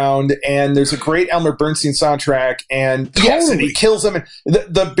walking around, and there's a great Elmer Bernstein soundtrack, and and he kills them.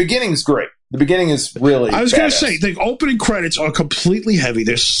 The beginning's great. The beginning is really I was going to say, the opening credits are completely heavy.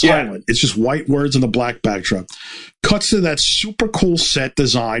 They're silent. Yeah. It's just white words on the black backdrop. Cuts to that super cool set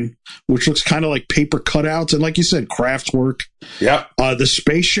design, which looks kind of like paper cutouts. And like you said, Kraftwerk. Yeah. The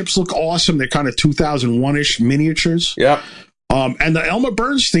spaceships look awesome. They're kind of 2001-ish miniatures. Yeah. And the Elmer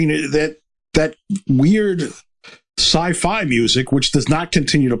Bernstein, that weird sci-fi music, which does not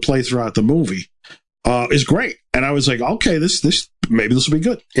continue to play throughout the movie, is great. And I was like, okay, maybe this will be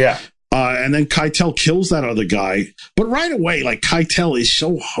good. Yeah. And then Keitel kills that other guy. But right away, Keitel is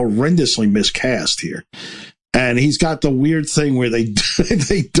so horrendously miscast here. And he's got the weird thing where they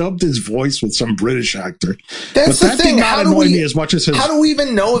dubbed his voice with some British actor. That's the thing. How do we, me as much as his, how do we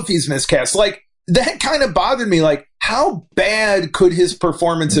even know if he's miscast? Like, that kind of bothered me. Like, how bad could his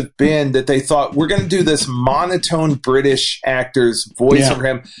performance have been that they thought, we're going to do this monotone British actor's voice for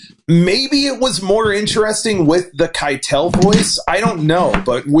him? Maybe it was more interesting with the Keitel voice. I don't know,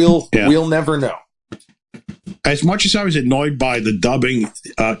 but we'll never know. As much as I was annoyed by the dubbing,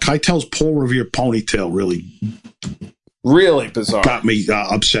 Keitel's Paul Revere ponytail really bizarre. Got me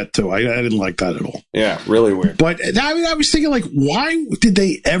upset too. I didn't like that at all. Yeah, really weird. But I mean, I was thinking, like, why did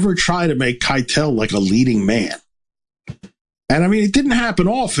they ever try to make Keitel like a leading man? And I mean, it didn't happen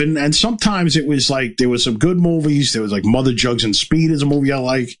often. And sometimes it was like there was some good movies. There was like Mother Jugs and Speed is a movie I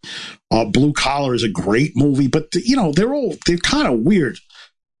like. Blue Collar is a great movie. But they're kind of weird.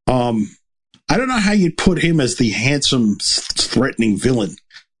 I don't know how you'd put him as the handsome, threatening villain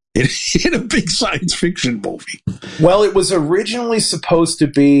in a big science fiction movie. Well, it was originally supposed to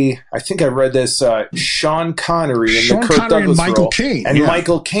be, I think I read this, Sean Connery in the Kirk Douglas and Michael role. Caine. And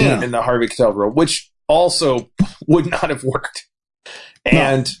Michael Caine in the Harvey Keitel role, which also would not have worked.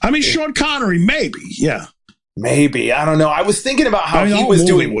 And no. I mean, Sean Connery, maybe, yeah. Maybe. I don't know. I was thinking about how he was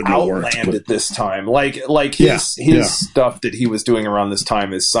doing Outland at this time. Like his stuff that he was doing around this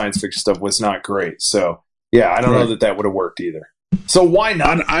time, his science fiction stuff, was not great. So, yeah, I don't know that would have worked either. So why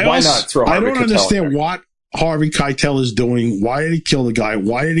not? Not throw Harvey Keitel? I don't understand what Harvey Keitel is doing. Why did he kill the guy?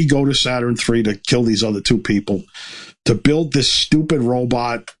 Why did he go to Saturn III to kill these other two people? To build this stupid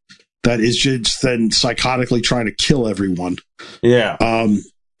robot that is just then psychotically trying to kill everyone. Yeah.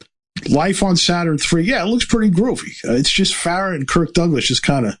 Life on Saturn III, it looks pretty groovy. It's just Farrah and Kirk Douglas just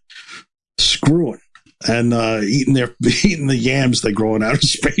kind of screwing and eating the yams they're growing out of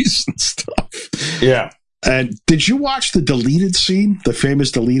space and stuff. Yeah. And did you watch the deleted scene, the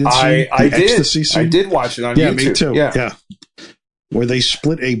famous deleted scene? I did. Ecstasy scene? I did watch it on YouTube. Yeah, me too. Yeah. Where they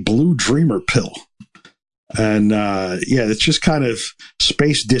split a blue dreamer pill. And, it's just kind of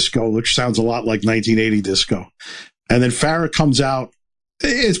space disco, which sounds a lot like 1980 disco. And then Farrah comes out.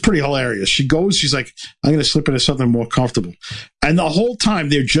 It's pretty hilarious. She's like, I'm going to slip into something more comfortable. And the whole time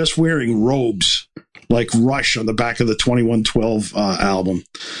they're just wearing robes like Rush on the back of the 2112 album.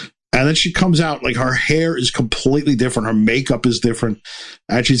 And then she comes out, like her hair is completely different. Her makeup is different.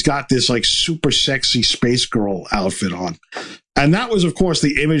 And she's got this like super sexy space girl outfit on. And that was, of course,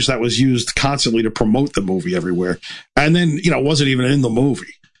 the image that was used constantly to promote the movie everywhere. And then, wasn't even in the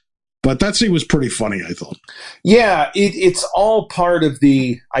movie. But that scene was pretty funny, I thought. Yeah, it's all part of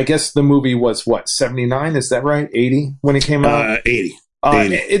I guess the movie was, 79? Is that right? 80 when it came out? 80.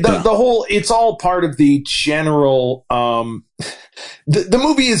 The whole, it's all part of the general, the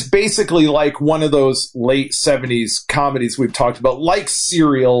movie is basically like one of those late 70s comedies we've talked about, like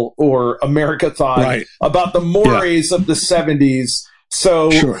Serial or Americathon, about the mores of the 70s.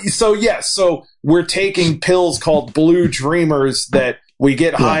 So we're taking pills called Blue Dreamers that we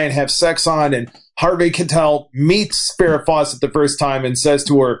get high and have sex on, and Harvey Keitel meets Farrah Fawcett the first time and says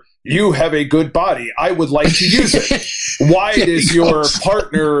to her, "You have a good body. I would like to use it. Why is your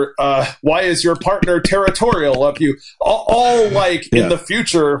partner territorial of you?" All like in the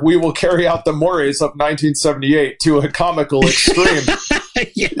future, we will carry out the mores of 1978 to a comical extreme.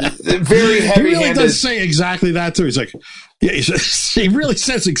 Very heavy-handed. He really does say exactly that too. He's like, he really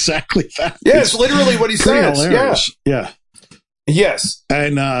says exactly that. Yeah, it's literally what he says. Hilarious. Yeah. Yes.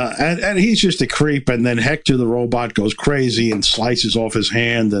 And he's just a creep. And then Hector the robot goes crazy and slices off his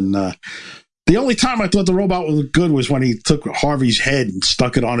hand. And the only time I thought the robot was good was when he took Harvey's head and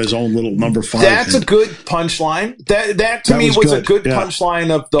stuck it on his own little number 5. That's a good punchline. That to me was a good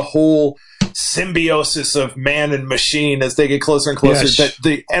punchline of the whole symbiosis of man and machine as they get closer and closer.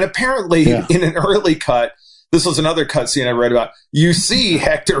 Yes. And apparently in an early cut, this was another cutscene I read about. You see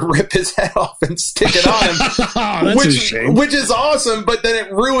Hector rip his head off and stick it on him, which is awesome. But then it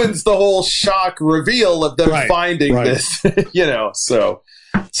ruins the whole shock reveal of them finding this, So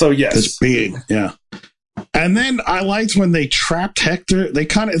yes, this being, And then I liked when they trapped Hector.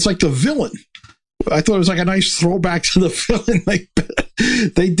 It's like the villain. I thought it was like a nice throwback to the villain.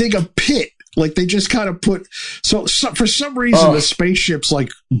 They dig a pit. Like they just kind of put for some reason the spaceship's like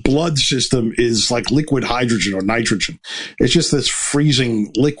blood system is like liquid hydrogen or nitrogen. It's just this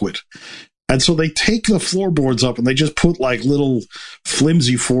freezing liquid. And so they take the floorboards up and they just put like little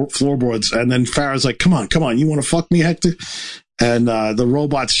flimsy floorboards. And then Farrah's like, come on, you want to fuck me, Hector? And the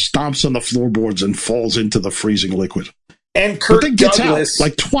robot stomps on the floorboards and falls into the freezing liquid. And Kirk Douglas, out,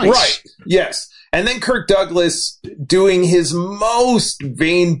 like twice. Right, yes. And then Kirk Douglas doing his most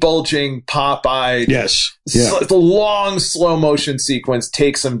vein-bulging, pop-eyed, the long slow-motion sequence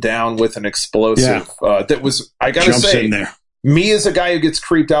takes him down with an explosive. That was, I gotta say, me as a guy who gets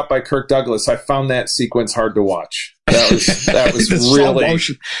creeped out by Kirk Douglas, I found that sequence hard to watch. That was really...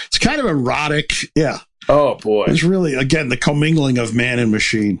 It's kind of erotic. Yeah. Oh, boy. It's really, again, the commingling of man and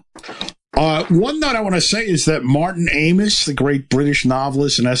machine. One note I want to say is that Martin Amis, the great British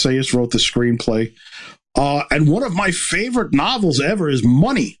novelist and essayist, wrote the screenplay. And one of my favorite novels ever is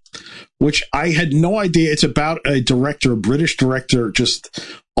Money, which I had no idea. It's about a British director, just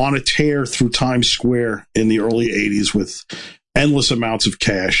on a tear through Times Square in the early 80s with endless amounts of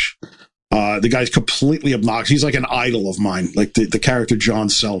cash. The guy's completely obnoxious. He's like an idol of mine, like the character John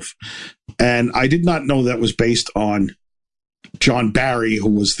Self. And I did not know that was based on John Barry, who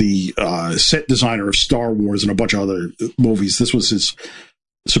was the set designer of Star Wars and a bunch of other movies. This was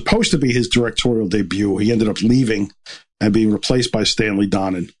supposed to be his directorial debut. He ended up leaving and being replaced by Stanley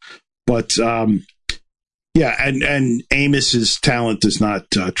Donen. But and Amis's talent does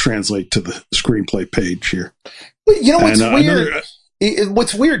not translate to the screenplay page here. You know what's weird?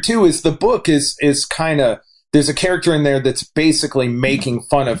 What's weird too is the book is kind of. There's a character in there that's basically making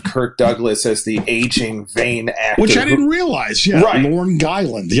fun of Kirk Douglas as the aging, vain actor. Which I didn't realize. Yeah, right. Lorne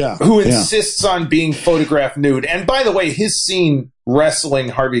Guyland, who insists on being photographed nude. And by the way, his scene wrestling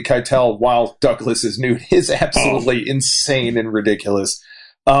Harvey Keitel while Douglas is nude is absolutely insane and ridiculous.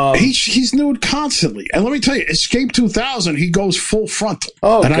 He's nude constantly. And let me tell you, Escape 2000, he goes full frontal.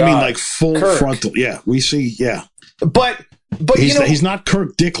 Oh, and God. I mean like full frontal. Yeah, we see, But he's not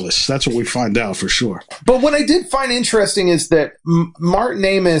Kirk Dickless. That's what we find out for sure. But what I did find interesting is that Martin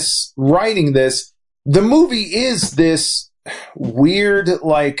Amis writing this, the movie is this weird,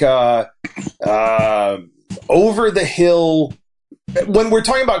 like over the hill. When we're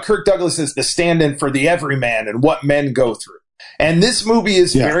talking about Kirk Douglas as the stand-in for the everyman and what men go through. And this movie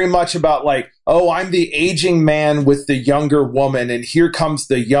is very much about like, oh, I'm the aging man with the younger woman, and here comes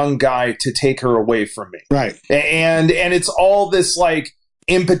the young guy to take her away from me. Right. And it's all this like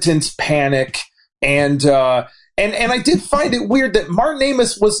impotence, panic, and I did find it weird that Martin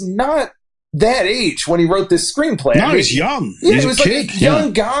Amis was not that age when he wrote this screenplay. No, he's young. Yeah, he's he was like a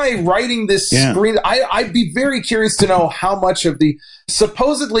young guy writing this screen. I'd be very curious to know how much of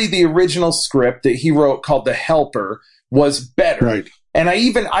supposedly the original script that he wrote called The Helper was better. Right. And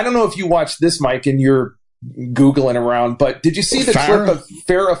I don't know if you watched this, Mike, and you're Googling around, but did you see the clip of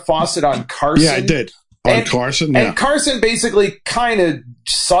Farrah Fawcett on Carson? Yeah, I did. On Carson, And Carson basically kind of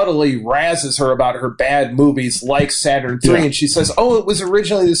subtly razzes her about her bad movies like Saturn III, and she says, oh, it was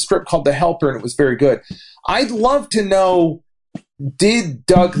originally the script called The Helper, and it was very good. I'd love to know, did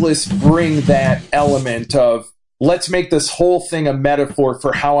Douglas bring that element of, let's make this whole thing a metaphor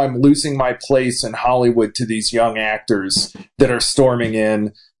for how I'm losing my place in Hollywood to these young actors that are storming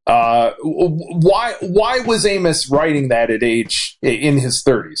in. Why was Amis writing that at age in his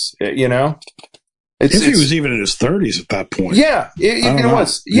 30s? You know, if he was even in his 30s at that point. Yeah, it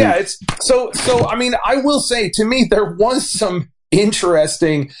was. Yeah, it's so. I mean, I will say, to me, there was some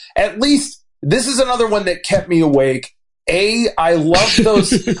interesting. At least this is another one that kept me awake. I love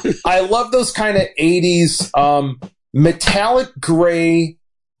those. I love those kind of 80s metallic gray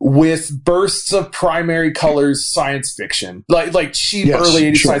with bursts of primary colors science fiction, like cheap early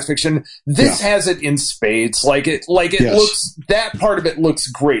 80s science fiction. This has it in spades. Like it looks. That part of it looks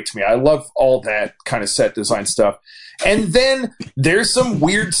great to me. I love all that kind of set design stuff. And then there's some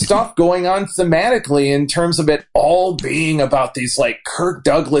weird stuff going on thematically in terms of it all being about these like Kirk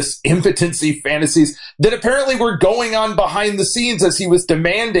Douglas impotency fantasies that apparently were going on behind the scenes as he was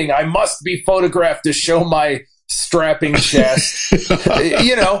demanding, I must be photographed to show my strapping chest,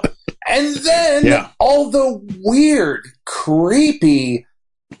 you know. And then all the weird, creepy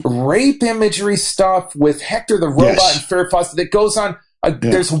rape imagery stuff with Hector the Robot and Farrah Fawcett that goes on.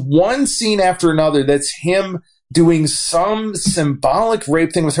 There's one scene after another that's him doing some symbolic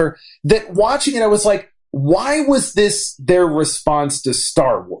rape thing with her, that watching it, I was like, why was this their response to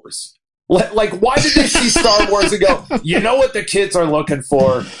Star Wars? Like, why did they see Star Wars and go, you know what the kids are looking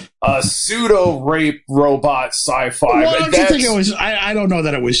for? A pseudo-rape robot sci-fi. Well, don't you think it was, I don't know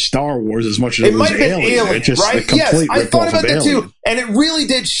that it was Star Wars as much as it was Alien. Right? Yes, I thought about that too. And it really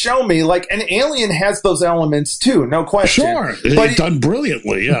did show me, like, an Alien has those elements too, no question. Sure, but done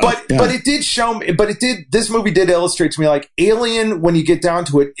brilliantly, But it did show me, this movie did illustrate to me, like, Alien, when you get down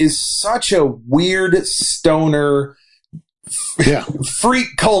to it, is such a weird stoner, freak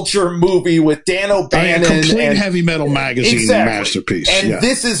culture movie with Dan O'Bannon. A complete heavy metal magazine masterpiece. And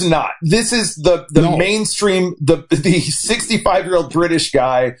this is not. This is the mainstream, the 65-year-old British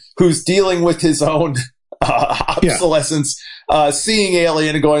guy who's dealing with his own obsolescence, seeing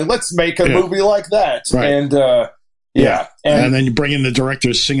Alien and going, let's make a movie like that. Right. And, and then you bring in the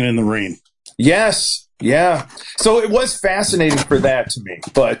directors Singing in the Rain. Yes. Yeah. So it was fascinating for that to me,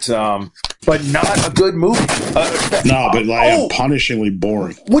 but not a good movie. Punishingly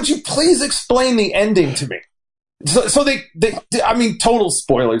boring. Would you please explain the ending to me? So they I mean, total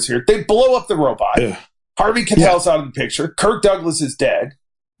spoilers here. They blow up the robot. Yeah. Harvey Keitel's out of the picture. Kirk Douglas is dead.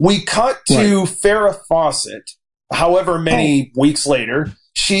 We cut to Farrah Fawcett, however many weeks later.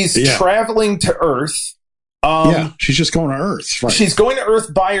 She's traveling to Earth. She's just going to Earth. Right. She's going to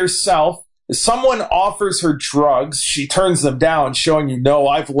Earth by herself. Someone offers her drugs. She turns them down, showing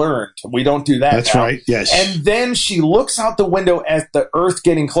I've learned. We don't do that. That's right. Yes. And then she looks out the window at the Earth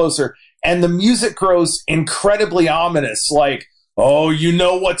getting closer, and the music grows incredibly ominous, like, oh, you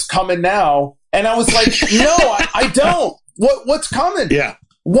know what's coming now. And I was like, no, I don't. What's coming? Yeah.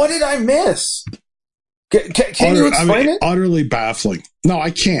 What did I miss? Can you explain it? Utterly baffling. No,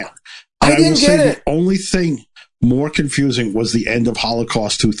 I can't. I didn't get it. The only thing more confusing was the end of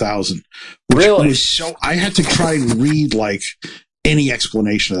Holocaust 2000. Really? I had to try and read any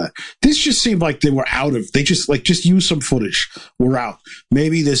explanation of that. This just seemed like they were they just use some footage. We're out.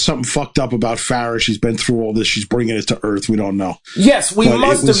 Maybe there's something fucked up about Farrah. She's been through all this. She's bringing it to Earth. We don't know. Yes, we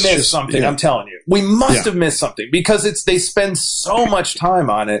must have missed something. I'm telling you. We must have missed something because they spend so much time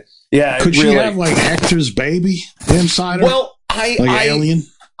on it. Yeah. Could she have Hector's baby inside her? Well, Alien?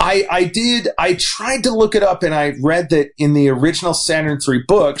 I did. I tried to look it up, and I read that in the original Saturn III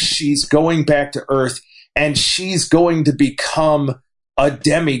book, she's going back to Earth, and she's going to become a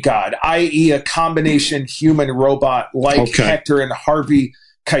demigod, i.e., a combination human-robot like Hector and Harvey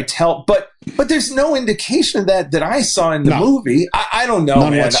Keitel. But there's no indication of that I saw in the movie. I don't know,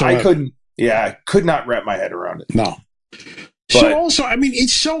 man. Whatsoever. I couldn't. Yeah, I could not wrap my head around it. No. So also, I mean,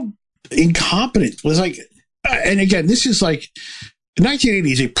 it's so incompetent. It was and again, this is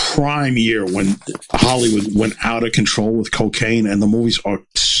 1980 is a prime year when Hollywood went out of control with cocaine, and the movies are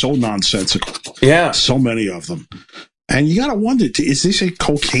so nonsensical. Yeah. So many of them. And you got to wonder, is this a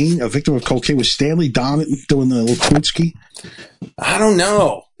victim of cocaine? Was Stanley Donen doing the little Kutsky? I don't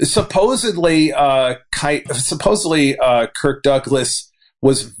know. Supposedly, Kirk Douglas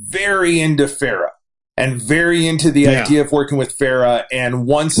was very into Farrah. And very into the idea of working with Farrah. And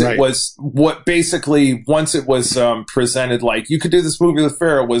once it was presented you could do this movie with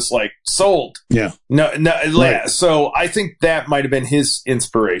Farrah, was sold. Yeah. No. So I think that might have been his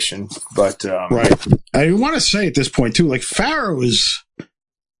inspiration. But right. I want to say at this point too, Farrah was,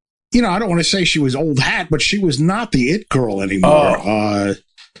 I don't want to say she was old hat, but she was not the it girl anymore.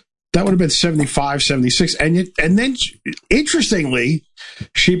 That would have been 75, 76. And then, interestingly,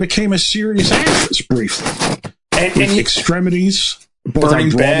 she became a serious actress briefly. And Extremities, both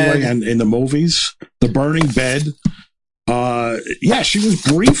on Broadway and in the movies. The Burning Bed. She was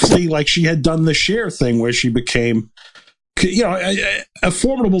briefly she had done the Cher thing where she became, a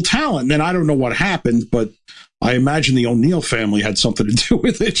formidable talent. And I don't know what happened, but I imagine the O'Neill family had something to do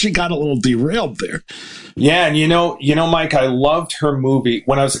with it. She got a little derailed there. Yeah, and Mike, I loved her movie.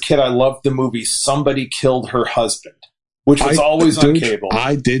 When I was a kid, I loved the movie Somebody Killed Her Husband, which was always on cable.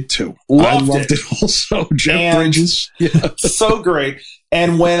 I did too. I loved it also. Jeff Bridges. Yeah. So great.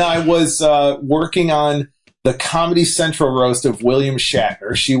 And when I was working on the Comedy Central roast of William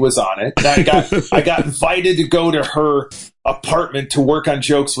Shatner, she was on it. And I got invited to go to her apartment to work on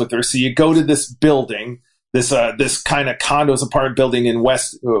jokes with her. So you go to this building, this kind of condos apartment building in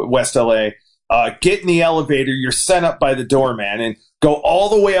West LA, get in the elevator, you're sent up by the doorman, and go all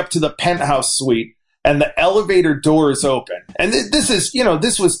the way up to the penthouse suite, and the elevator door is open. And this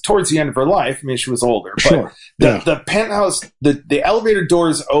was towards the end of her life. I mean, she was older. Sure. But the penthouse, the elevator door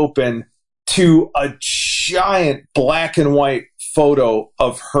is open to a giant black and white photo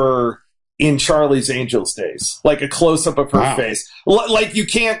of her in Charlie's Angels days, a close-up of her face. You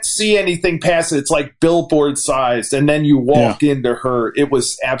can't see anything past it. It's billboard sized, and then you walk into her. It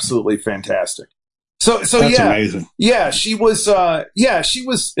was absolutely fantastic. So that's amazing. Yeah, she was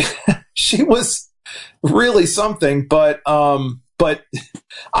she was really something, but I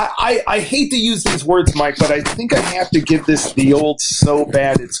hate to use these words, Mike, but I think I have to give this the old so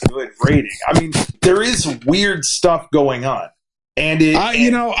bad it's good rating. I mean, there is weird stuff going on. And it,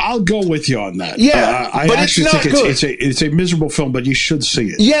 I'll go with you on that. Yeah, I actually think it's a miserable film, but you should see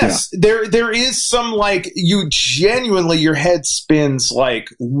it. Yes, there is some you genuinely your head spins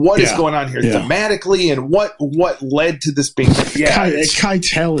what is going on here thematically and what led to this being. Yeah,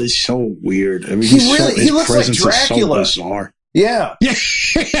 Keitel is so weird. I mean, he looks like Dracula. So bizarre. Yeah,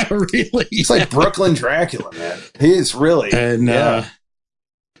 yeah, really. He's like Brooklyn Dracula, man. He is really. And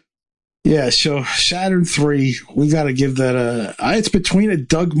so Saturn III, we got to give that it's between a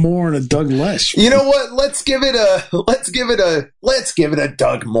Doug Moore and a Doug Less. You know what? Let's give it a Doug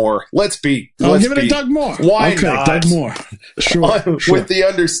Moore. Give it a Doug Moore. Why not? Doug Moore. Sure. With the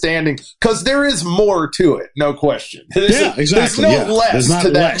understanding, because there is more to it, no question. Exactly. There's no less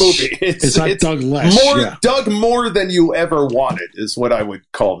to that movie. It's not Doug Less. Doug Moore than you ever wanted is what I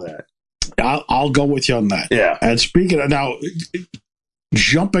would call that. I'll go with you on that. Yeah. And speaking of now,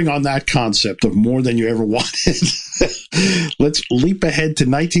 jumping on that concept of more than you ever wanted, let's leap ahead to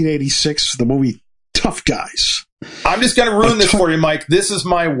 1986, the movie Tough Guys. I'm just going to ruin this for you, Mike. This is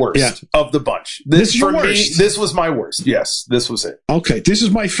my worst of the bunch. This for me, this was my worst. Yes, this was it. Okay, this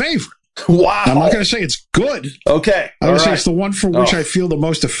is my favorite. Wow. I'm not going to say it's good. Okay. I'm going to say it's the one for which I feel the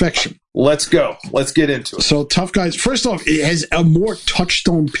most affection. Let's go. Let's get into it. So Tough Guys, first off, it has a more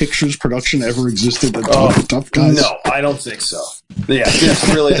Touchstone Pictures production ever existed than Tough Guys. No, I don't think so. Yeah, this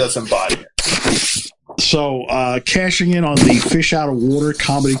really does embody it. So, cashing in on the fish out of water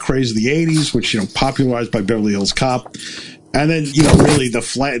comedy craze of the 80s, which, popularized by Beverly Hills Cop. And then, really the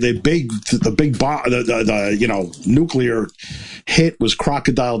nuclear hit was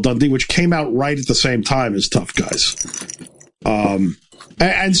Crocodile Dundee, which came out right at the same time as Tough Guys.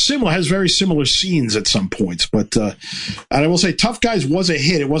 And similar, has very similar scenes at some points. But, and I will say Tough Guys was a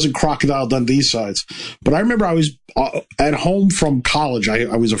hit. It wasn't Crocodile Dundee size. But I remember I was at home from college.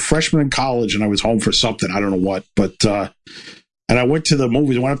 I was a freshman in college and I was home for something. I don't know what, but, and I went to the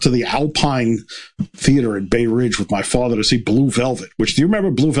movies. I went up to the Alpine Theater in Bay Ridge with my father to see Blue Velvet, which, do you remember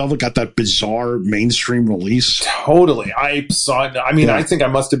Blue Velvet got that bizarre mainstream release? Totally. I saw it. I mean, I think I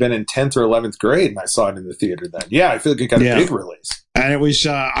must have been in 10th or 11th grade and I saw it in the theater then. Yeah, I feel like it got a big release. And it was,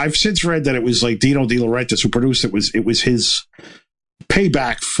 I've since read that it was like Dino De Laurentiis who produced it. It was his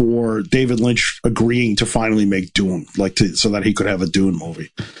payback for David Lynch agreeing to finally make Dune, so that he could have a Dune movie.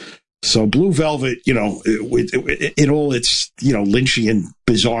 So Blue Velvet, in all its, Lynchian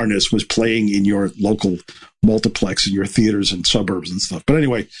bizarreness was playing in your local multiplex in your theaters and suburbs and stuff. But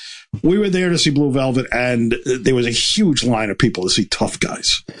anyway, we were there to see Blue Velvet, and there was a huge line of people to see Tough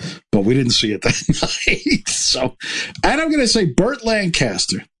Guys, but we didn't see it that night. So, and I'm going to say Burt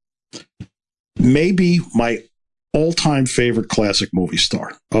Lancaster, maybe my all-time favorite classic movie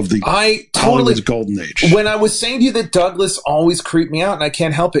star of the Hollywood's golden age. When I was saying to you that Douglas always creeped me out, and I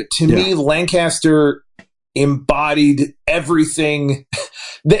can't help it, to me, Lancaster embodied everything.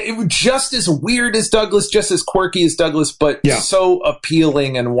 It was just as weird as Douglas, just as quirky as Douglas, but so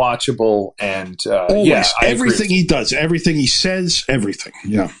appealing and watchable. And always, everything he does, everything he says, everything.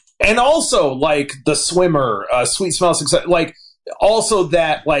 Yeah. And also, the swimmer, Sweet Smell Success, also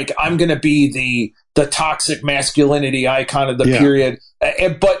that, I'm going to be the toxic masculinity icon of the period,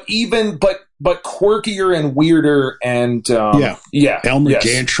 but quirkier and weirder, and Elmer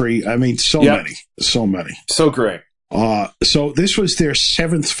Gantry. I mean, so many, so great. So this was their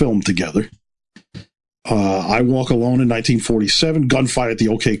 7th film together. I Walk Alone in 1947, Gunfight at the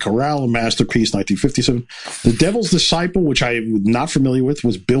OK Corral, a masterpiece, 1957. The Devil's Disciple, which I was not familiar with,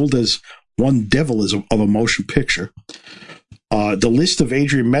 was billed as one devil of a motion picture. The List of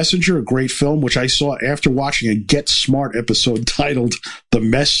Adrian Messenger, a great film, which I saw after watching a Get Smart episode titled The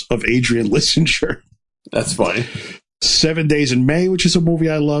Mess of Adrian Lissinger. That's funny. 7 Days in May, which is a movie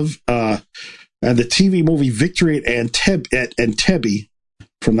I love. And the TV movie Victory at Entebbe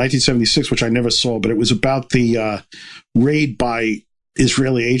from 1976, which I never saw, but it was about the raid by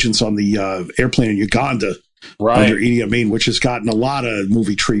Israeli agents on the airplane in Uganda under Idi Amin, which has gotten a lot of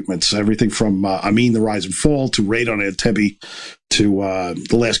movie treatments, everything from Amin, The Rise and Fall, to Raid on Entebbe, to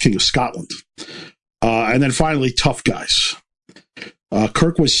The Last King of Scotland. And then finally, Tough Guys.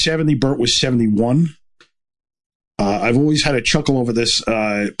 Kirk was 70, Burt was 71. I've always had a chuckle over this.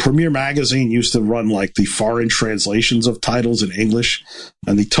 Premiere Magazine used to run the foreign translations of titles in English,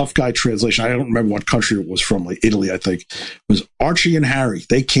 and the Tough Guy translation, I don't remember what country it was from, Italy, I think, was Archie and Harry.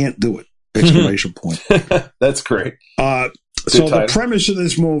 They can't do it! Exclamation point. That's great. So the premise of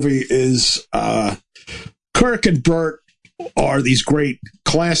this movie is Kirk and Burt are these great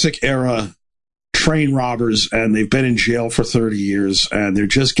classic era train robbers, and they've been in jail for 30 years, and they're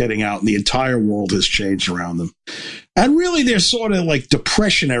just getting out, and the entire world has changed around them. And really, they're sort of like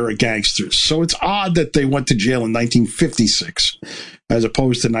Depression-era gangsters. So it's odd that they went to jail in 1956 as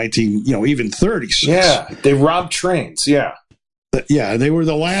opposed to even 36. Yeah, they robbed trains, yeah. Yeah, they were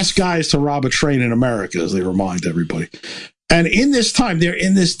the last guys to rob a train in America, as they remind everybody. And in this time, they're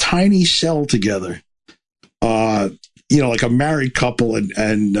in this tiny cell together, like a married couple, and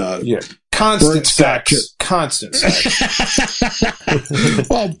constant sex. Constant sex.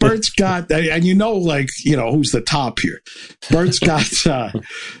 Well, Bert's got, and who's the top here? Bert's got,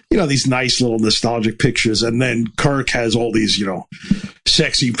 these nice little nostalgic pictures, and then Kirk has all these,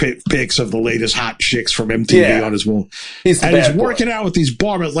 sexy pics of the latest hot chicks from MTV on his wall. He's working out with these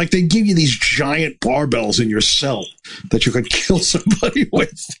barbells. Like, they give you these giant barbells in your cell that you could kill somebody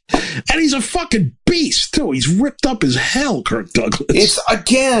with. And he's a fucking beast, too. He's ripped up as hell, Kirk Douglas. It's,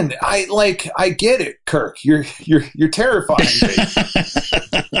 again, I get it, Kirk. You're terrifying me.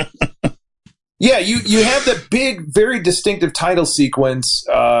 Yeah, you have the big, very distinctive title sequence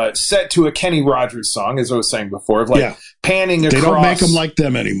set to a Kenny Rogers song, as I was saying before, of panning across. They don't make them like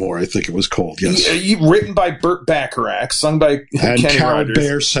them anymore, I think it was called, yes. Written by Burt Bacharach, sung by Kenny Carol Rogers.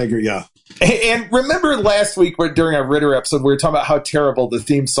 Bear Sager, yeah. And remember last week during our Ritter episode, we were talking about how terrible the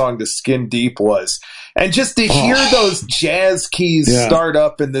theme song to Skin Deep was. And just to hear those jazz keys start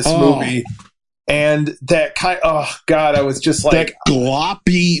up in this movie... And that I was just like... That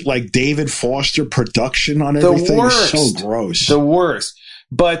gloppy, like, David Foster production on everything is so gross. The worst.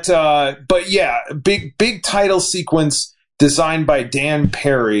 But yeah, big title sequence designed by Dan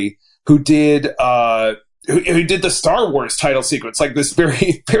Perry, who did the Star Wars title sequence, like this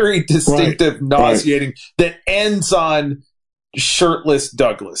very, very distinctive, nauseating, that ends on... shirtless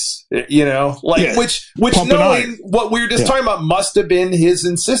Douglas, which knowing what we were just talking about must have been his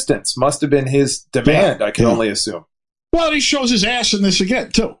insistence, must have been his demand, I can only assume. Well, he shows his ass in this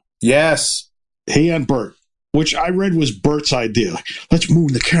again, too. Yes. He and Bert, which I read was Bert's idea. Let's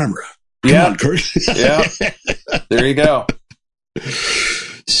move the camera. Come on, Kurt. Yeah. There you go.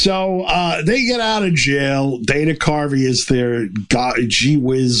 So they get out of jail. Dana Carvey is their gee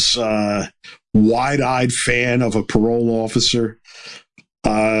whiz wide-eyed fan of a parole officer.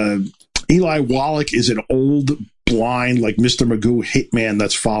 Eli Wallach is an old, blind, like Mr. Magoo hitman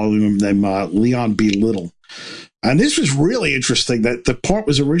that's following them, Leon B. Little. And this was really interesting that the part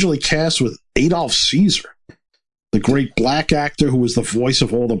was originally cast with Adolph Caesar, the great black actor who was the voice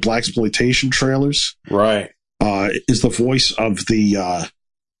of all the blaxploitation trailers. Right. Is the voice of the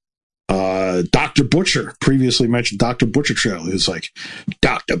Dr. Butcher, previously mentioned Dr. Butcher trailer. It was like,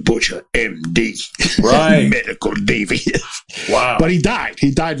 Dr. Butcher, MD. Right. Medical deviant. Wow. But he died.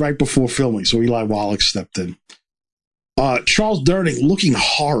 He died right before filming, so Eli Wallach stepped in. Charles Durning looking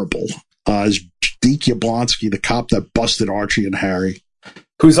horrible as Deke Yablonsky, the cop that busted Archie and Harry.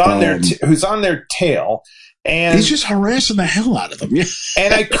 Who's on their tail. And he's just harassing the hell out of them.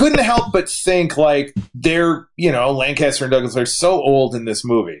 And I couldn't help but think, like, they're, Lancaster and Douglas are so old in this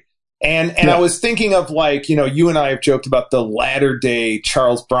movie. And I was thinking of, like, you and I have joked about the latter day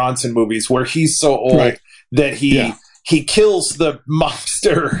Charles Bronson movies where he's so old that he kills the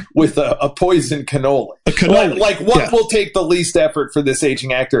mobster with a poison cannoli. Like what will take the least effort for this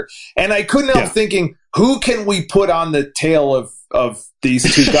aging actor? And I couldn't help thinking, who can we put on the tail of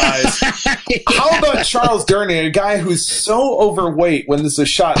these two guys? How about Charles Durning, a guy who's so overweight when this is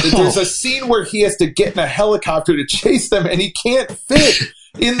shot that there's a scene where he has to get in a helicopter to chase them and he can't fit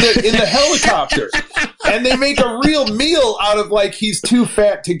in the helicopter, and they make a real meal out of, like, he's too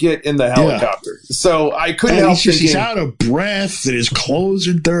fat to get in the helicopter. So I couldn't help thinking, he's out of breath and his clothes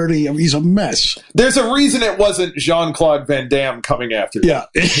are dirty. I mean, he's a mess. There's a reason it wasn't Jean-Claude Van Damme coming after him.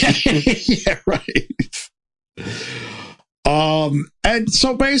 Yeah, right. And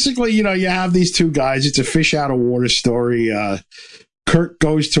so basically, you have these two guys. It's a fish out of water story. Kurt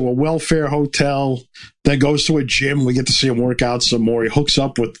goes to a welfare hotel, then goes to a gym. We get to see him work out some more. He hooks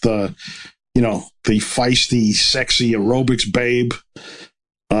up with the feisty, sexy aerobics babe.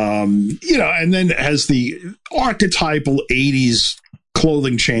 And then has the archetypal 80s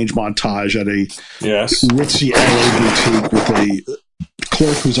clothing change montage at a ritzy LA boutique with a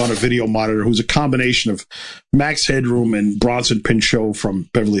clerk who's on a video monitor, who's a combination of Max Headroom and Bronson Pinchot from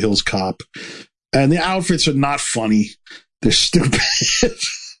Beverly Hills Cop. And the outfits are not funny. They're stupid.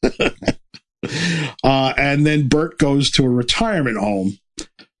 And then Bert goes to a retirement home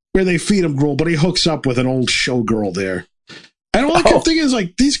where they feed him gruel, but he hooks up with an old showgirl there. And all I kept thinking is,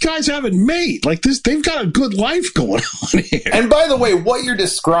 like, these guys haven't made. Like, they've got a good life going on here. And by the way, what you're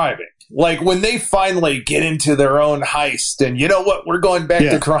describing, like, when they finally get into their own heist and, you know what, we're going back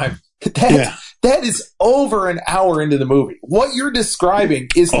to crime. That is over an hour into the movie. What you're describing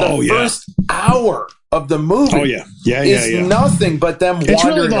is the first hour of the movie. Oh, yeah. Nothing but them wandering It's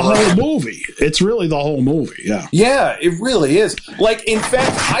really the around. whole movie. It's really the whole movie, yeah. Yeah, it really is. Like, in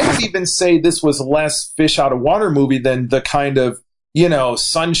fact, I would even say this was less fish out of water movie than the kind of,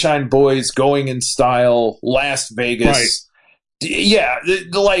 Sunshine Boys, Going in Style, Las Vegas. Right. Yeah,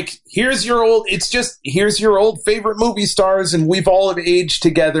 like, here's your old favorite movie stars, and we've all aged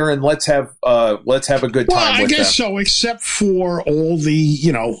together, and let's have a good time with them. Well, I guess so, except for all the,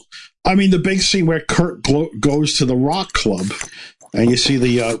 the big scene where Kurt goes to the rock club, and you see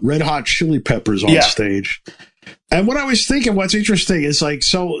the Red Hot Chili Peppers on stage. And what I was thinking, what's interesting is like,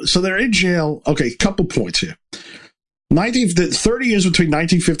 so they're in jail. Okay, couple points here. 30 years between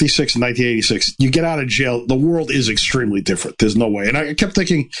 1956 and 1986, you get out of jail, the world is extremely different. There's no way. And I kept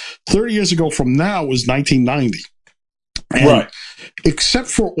thinking 30 years ago from now was 1990. And right. Except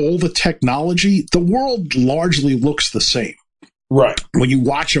for all the technology, the world largely looks the same. Right. When you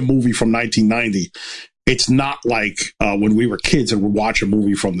watch a movie from 1990, it's not like when we were kids and would watch a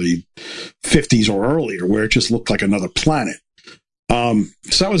movie from the 50s or earlier, where it just looked like another planet. So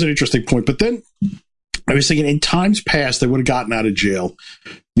that was an interesting point. But then I was thinking, in times past, they would have gotten out of jail.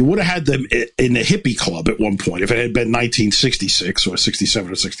 You would have had them in the hippie club at one point, if it had been 1966 or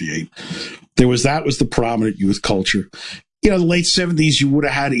 67 or 68. That was the prominent youth culture. The late 70s, you would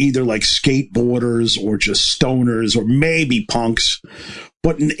have had either like skateboarders or just stoners or maybe punks.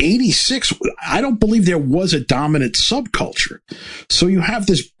 But in 86, I don't believe there was a dominant subculture. So you have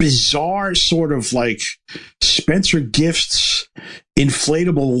this bizarre sort of like Spencer Gifts,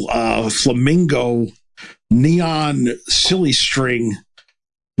 inflatable flamingo, neon silly string,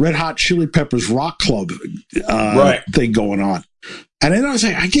 Red Hot Chili Peppers rock club thing going on. And then I was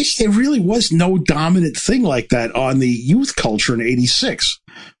like, I guess there really was no dominant thing like that on the youth culture in 86,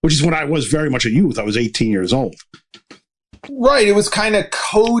 which is when I was very much a youth. I was 18 years old. Right. It was kind of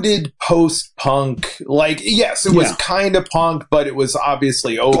coded post-punk. Like, yes, it was kind of punk, but it was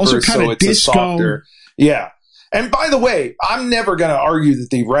obviously over, also so it's disco. a softer. Yeah. And by the way, I'm never going to argue that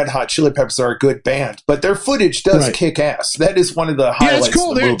the Red Hot Chili Peppers are a good band, but their footage does kick ass. That is one of the highlights. Yeah, it's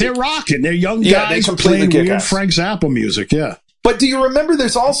cool. Of the movie. They're rocking. They're young guys playing weird Frank Zappa music. Yeah. But do you remember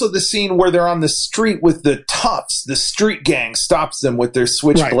there's also the scene where they're on the street with the toughs? The street gang stops them with their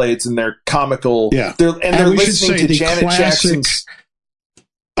switchblades and their comical. Yeah. They're listening to Janet Jackson's.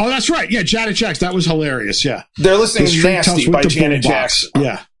 Oh, that's right. Yeah, Janet Jackson. That was hilarious. Yeah. They're listening to Nasty by Janet Jackson.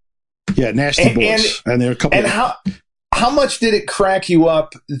 Yeah. Yeah, Nasty Boys. And there are a couple. And how much did it crack you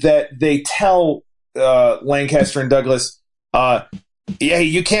up that they tell Lancaster and Douglas, hey,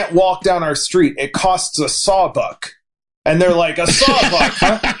 you can't walk down our street. It costs a sawbuck. And they're like, a sawbuck,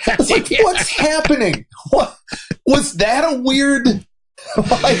 huh? It's like, what's happening? What was that a weird?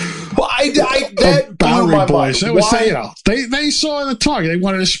 That blew my mind. That was, they saw the target. They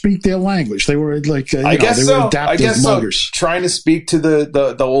wanted to speak their language. They were like, I guess they were adaptive muggers. So. Trying to speak to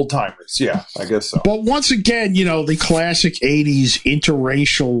the old timers. Yeah, I guess so. But once again, the classic 80s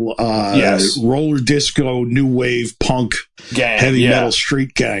interracial roller disco, new wave punk, heavy metal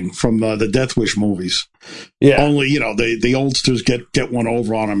street gang from the Death Wish movies. Yeah. Only, the oldsters get one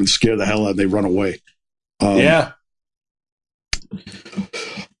over on them and scare the hell out and they run away. Yeah.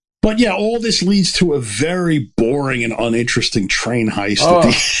 But yeah, all this leads to a very boring and uninteresting train heist at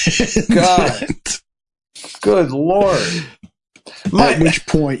the end. God. Good Lord. At which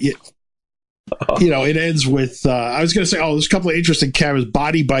point, it ends with, I was going to say, there's a couple of interesting cameras.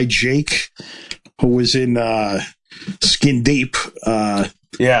 Body by Jake, who was in Skin Deep.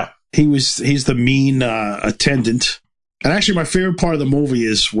 He's the mean attendant. And actually, my favorite part of the movie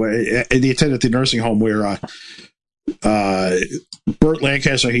is where the attendant at the nursing home where Burt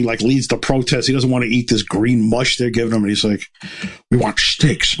Lancaster, he leads the protest. He doesn't want to eat this green mush they're giving him, and he's like, "We want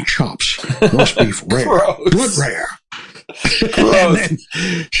steaks and chops, roast beef rare, blood rare." And then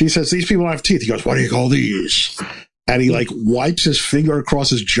she says, "These people don't have teeth." He goes, "What do you call these?" And he wipes his finger across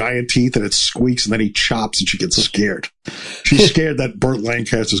his giant teeth, and it squeaks, and then he chops, and she gets scared. She's scared that Burt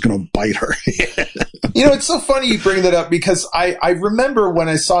Lancaster's going to bite her. It's so funny you bring that up because I remember when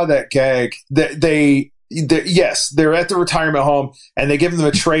I saw that gag that they're at the retirement home and they give them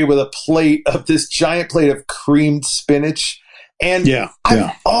a tray with a plate of this giant plate of creamed spinach. And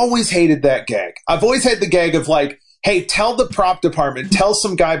I've always hated that gag. I've always had the gag of hey, tell the prop department, tell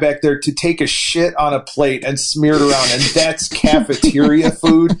some guy back there to take a shit on a plate and smear it around, and that's cafeteria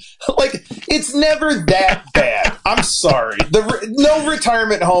food. Like, it's never that bad. I'm sorry. No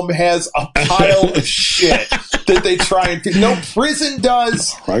retirement home has a pile of shit that they try and feed. No prison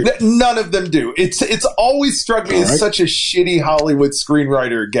does. Right. None of them do. It's always struck me as such a shitty Hollywood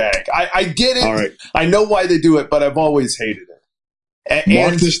screenwriter gag. I get it. Right. I know why they do it, but I've always hated it.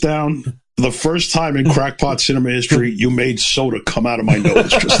 Mark this down. The first time in Crackpot cinema history, you made soda come out of my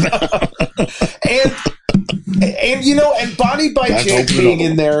nose just now. and you know, and Bonnie by Jake being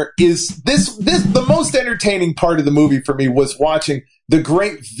in there is this the most entertaining part of the movie for me was watching the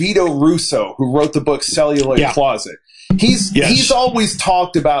great Vito Russo, who wrote the book Celluloid Closet. He's always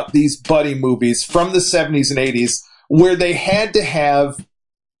talked about these buddy movies from the 70s and 80s where they had to have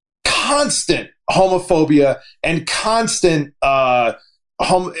constant homophobia and constant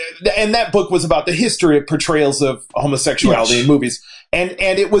and that book was about the history of portrayals of homosexuality in movies. And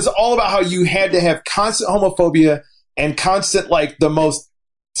it was all about how you had to have constant homophobia and constant, like, the most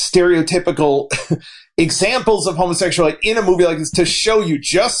stereotypical examples of homosexuality in a movie like this to show you,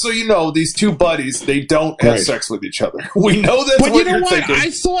 just so you know, these two buddies, they don't have sex with each other. We know that's what you're thinking.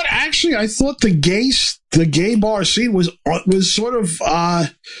 I thought the gay bar scene was sort of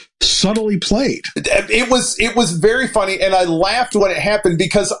subtly played. It was very funny, and I laughed when it happened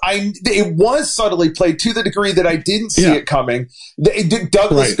because it was subtly played to the degree that I didn't see it coming.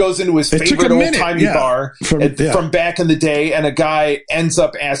 Douglas goes into his favorite old-timey bar from back in the day, and a guy ends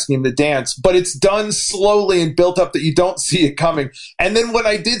up asking him to dance, but it's done slowly and built up that you don't see it coming. And then when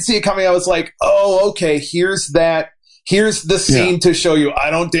I did see it coming, I was like, oh, okay, here's the scene to show you I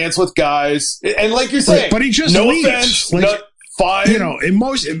don't dance with guys. And like you're saying, but he just leaves. Fine. You know, in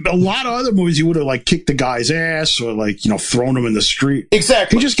a lot of other movies, he would have, like, kicked the guy's ass or, like, you know, thrown him in the street.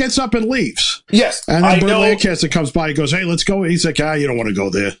 Exactly. He just gets up and leaves. Yes. And then Burt Lancaster comes by and goes, hey, let's go. He's like, you don't want to go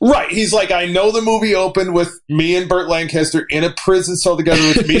there. Right. He's like, I know the movie opened with me and Burt Lancaster in a prison cell together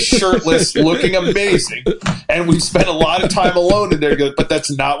with me shirtless, looking amazing. And we spent a lot of time alone in there, but that's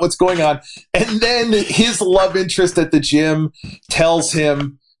not what's going on. And then his love interest at the gym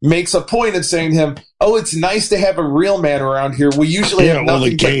makes a point of saying to him, oh, it's nice to have a real man around here. We usually have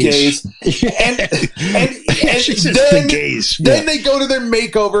nothing but gays. And then they go to their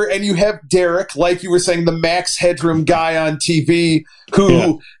makeover, and you have Derek, like you were saying, the Max Headroom guy on TV,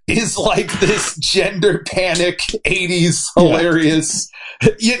 who is like this gender panic 80s hilarious.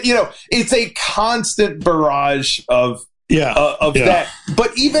 You know, it's a constant barrage of that.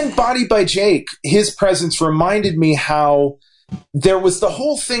 But even Bonnie by Jake, his presence reminded me how there was the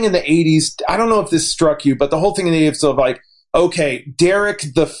whole thing in the 80s. I don't know if this struck you, but the whole thing in the 80s of like, okay, Derek,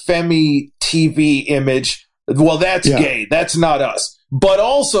 the Femi TV image, well, that's gay. That's not us. But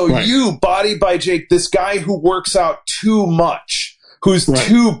also you, Bonnie by Jake, this guy who works out too much, who's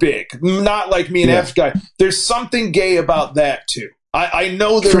too big, not like me and F guy. There's something gay about that too. I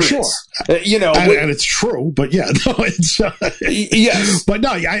know there is. For sure. You know, and it's true, but it's yes. But no,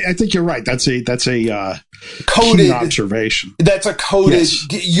 I think you're right. That's a coded observation. That's a coded.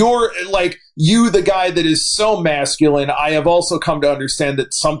 You're like the guy that is so masculine. I have also come to understand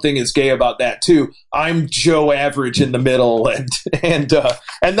that something is gay about that too. I'm Joe Average in the middle, and that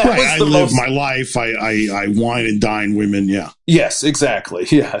was the live my life. I wine and dine women. Yeah. Yes, exactly.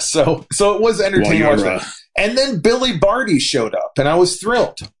 Yeah. So it was entertaining watching that. And then Billy Barty showed up, and I was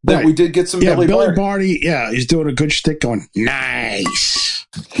thrilled that we did get some Billy Barty. Yeah, he's doing a good shtick going, nice.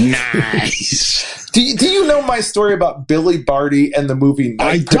 Do you know my story about Billy Barty and the movie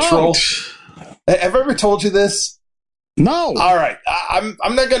Night Patrol? Have I ever told you this? No. All right. I'm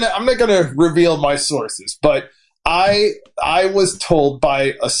not gonna reveal my sources, but I was told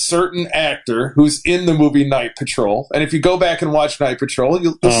by a certain actor who's in the movie Night Patrol, and if you go back and watch Night Patrol,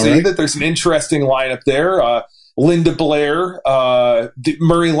 you'll see that there's an interesting lineup there. Linda Blair,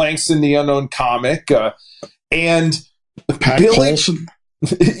 Murray Langston, the unknown comic, and Pat Paulson.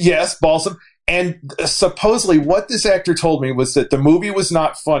 Yes, Balsam. And supposedly what this actor told me was that the movie was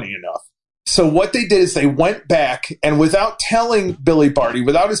not funny enough. So what they did is they went back and, without telling Billy Barty,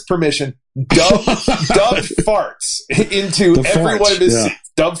 without his permission, dubbed farts into every one of his scenes.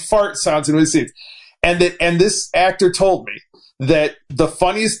 Dubbed fart sounds into his scenes. And this actor told me that the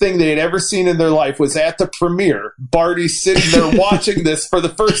funniest thing they had ever seen in their life was at the premiere, Barty sitting there watching this for the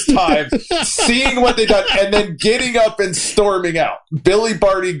first time, seeing what they done, and then getting up and storming out. Billy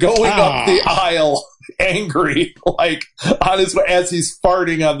Barty going up the aisle, angry, like on his way as he's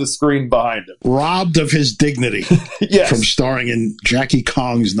farting on the screen behind him. Robbed of his dignity from starring in Jackie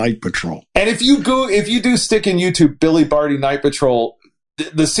Kong's Night Patrol. And if you do stick in YouTube Billy Barty Night Patrol,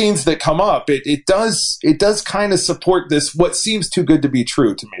 the scenes that come up, it does kind of support this, what seems too good to be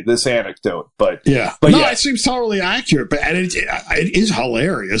true to me, this anecdote. But it seems totally accurate. But and it is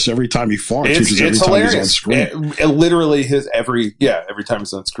hilarious every time he farts. It's hilarious. He's on screen. Literally every time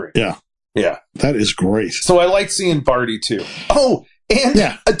he's on screen. Yeah, that is great. So I like seeing Barty too. Oh, and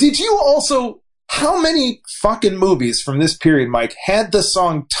did you also? How many fucking movies from this period, Mike, had the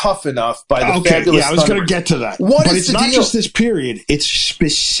song "Tough Enough" by the Fabulous Thunderbirds? I was going to get to that. But it's not just this period. It's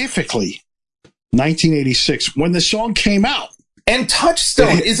specifically 1986 when the song came out. And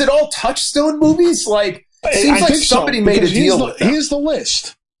Touchstone. Is it all Touchstone movies? Like, it seems like somebody made a deal with them. Here's the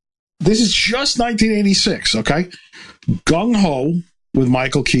list. This is just 1986, okay? Gung Ho with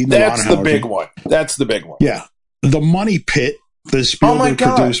Michael Keaton. That's the big one. That's the big one. Yeah. The Money Pit. The Spielberg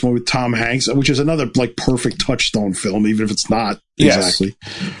produced one with Tom Hanks, which is another like perfect Touchstone film, even if it's not exactly.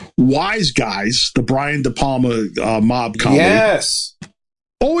 Wise Guys, the Brian De Palma mob comedy. Yes,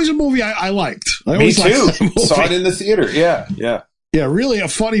 always a movie I liked. Me too. Saw it in the theater. Yeah. Really a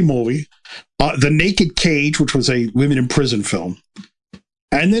funny movie. The Naked Cage, which was a women in prison film.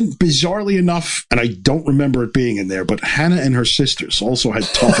 And then, bizarrely enough, and I don't remember it being in there, but Hannah and Her Sisters also had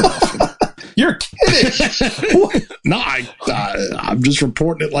Tough Enough in it. You're kidding. No, I'm just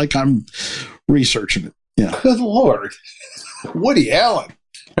reporting it like I'm researching it. Yeah. Good Lord. Woody Allen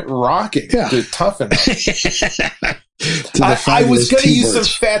rocking to Tough Enough. I was going to use some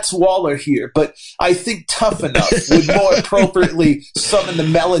Fats Waller here, but I think Tough Enough would more appropriately summon the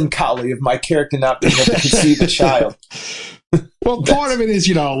melancholy of my character not being able to conceive a child. Well, part of it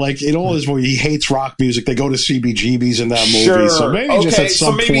is, like in all his movies, he hates rock music. They go to CBGB's in that movie. So maybe just at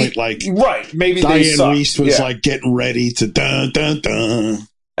some point, like, maybe Diane Reese was like getting ready to dun dun dun.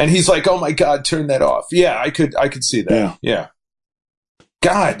 And he's like, oh my God, turn that off. Yeah, I could see that. Yeah.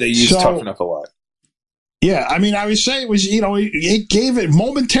 God, they used Tough Enough a lot. Yeah, I mean, I would say it was, it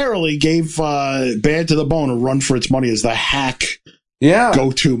momentarily gave Bad to the Bone a run for its money as the hack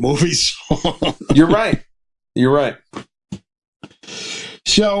go-to movies. You're right.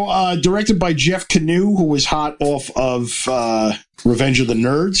 So, directed by Jeff Canoe, who was hot off of Revenge of the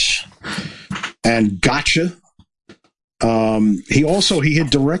Nerds and Gotcha. He had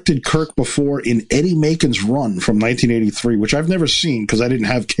directed Kirk before in Eddie Macon's Run from 1983, which I've never seen because I didn't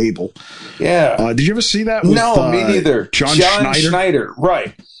have cable. Yeah. Did you ever see that? No, me neither. John Schneider.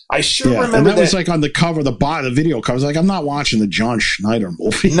 Right. I remember and that was like on the cover, the video cover. I was like, I'm not watching the John Schneider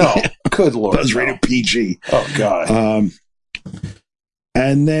movie. No, good Lord. That was rated PG. Oh, God.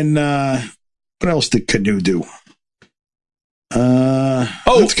 And then, what else did Canoe do? I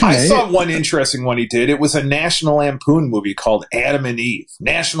saw one interesting one he did. It was a National Lampoon movie called Adam and Eve.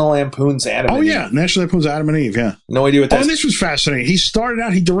 National Lampoon's Adam and Eve. Oh, yeah. National Lampoon's Adam and Eve, yeah. No idea what that is. And this was fascinating. He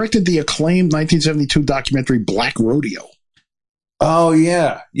directed the acclaimed 1972 documentary Black Rodeo. Oh,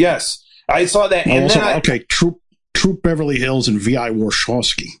 yeah. Yes. I saw that. And then Troop Beverly Hills and V.I.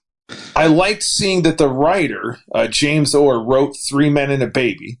 Warshawski. I liked seeing that the writer, James Orr, wrote Three Men and a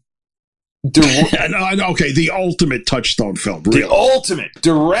Baby. The ultimate Touchstone film. Really. The ultimate.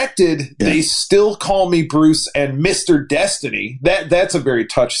 Directed, They Still Call Me Bruce and Mr. Destiny. That's a very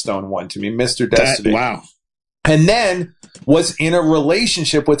Touchstone one to me, Mr. Destiny. Wow. And then was in a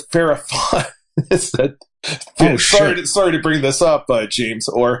relationship with Farrah Fawcett. Sorry to bring this up, James,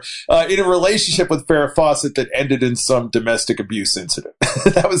 or in a relationship with Farrah Fawcett that ended in some domestic abuse incident.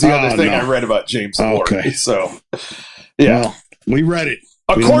 That was the other thing I read about James Orr. So, yeah. Well, we read it.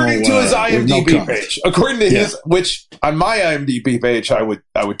 According to his IMDb page. According to his, which on my IMDb page, I would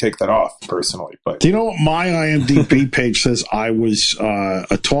take that off personally. But do you know what my IMDb page says? I was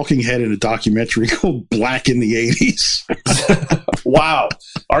a talking head in a documentary called Black in the 80s. Wow.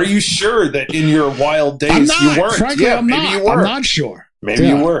 Are you sure that in your wild days you weren't? Frankly, I'm not. You were. I'm not sure. Maybe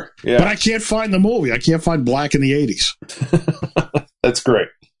you were. Yeah. But I can't find the movie. I can't find Black in the 80s. That's great.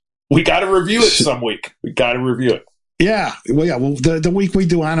 We got to review it some week. Yeah, well, the week we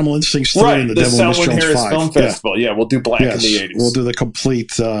do Animal Instinct 3 and the Devil Selwyn Miss Jones Harris 5. Film Festival. Yeah, we'll do Black in the 80s. We'll do the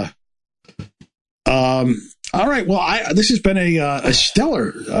complete. All right. Well, this has been a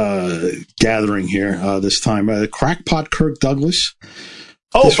stellar gathering here this time. Crackpot Kirk Douglas.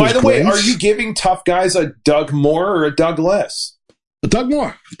 Oh, by the way, are you giving Tough Guys a Doug Moore or a Doug Less? Doug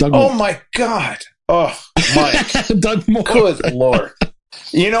Moore. Oh my God. Oh, Mike. Doug Moore. Good Lord.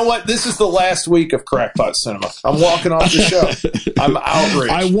 You know what? This is the last week of Crackpot Cinema. I'm walking off the show. I'm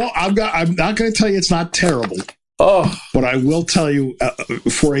outraged. I'm not going to tell you it's not terrible. Oh, but I will tell you,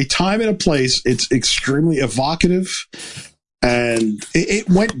 for a time and a place, it's extremely evocative, and it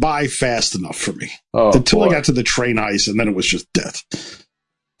went by fast enough for me until I got to the train heist, and then it was just death.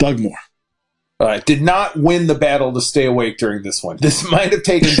 Doug Moore. Did not win the battle to stay awake during this one. This might have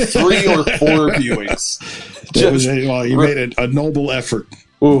taken 3 or 4 viewings. You made a noble effort.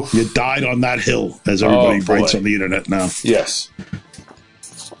 Oof. You died on that hill, as everybody writes on the internet now. Yes.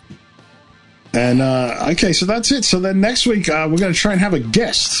 And, okay, so that's it. So then next week, we're going to try and have a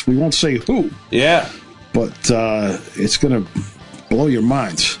guest. We won't say who. Yeah. But it's going to blow your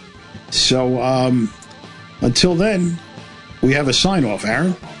minds. So until then, we have a sign-off,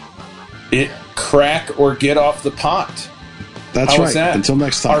 Aaron. Crack or get off the pot. That's right. That? Until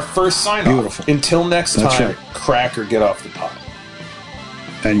next time. Our first sign-off. Beautiful. Until next time, crack or get off the pot.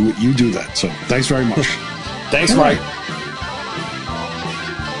 And you do that. So thanks very much. Thanks, Mike.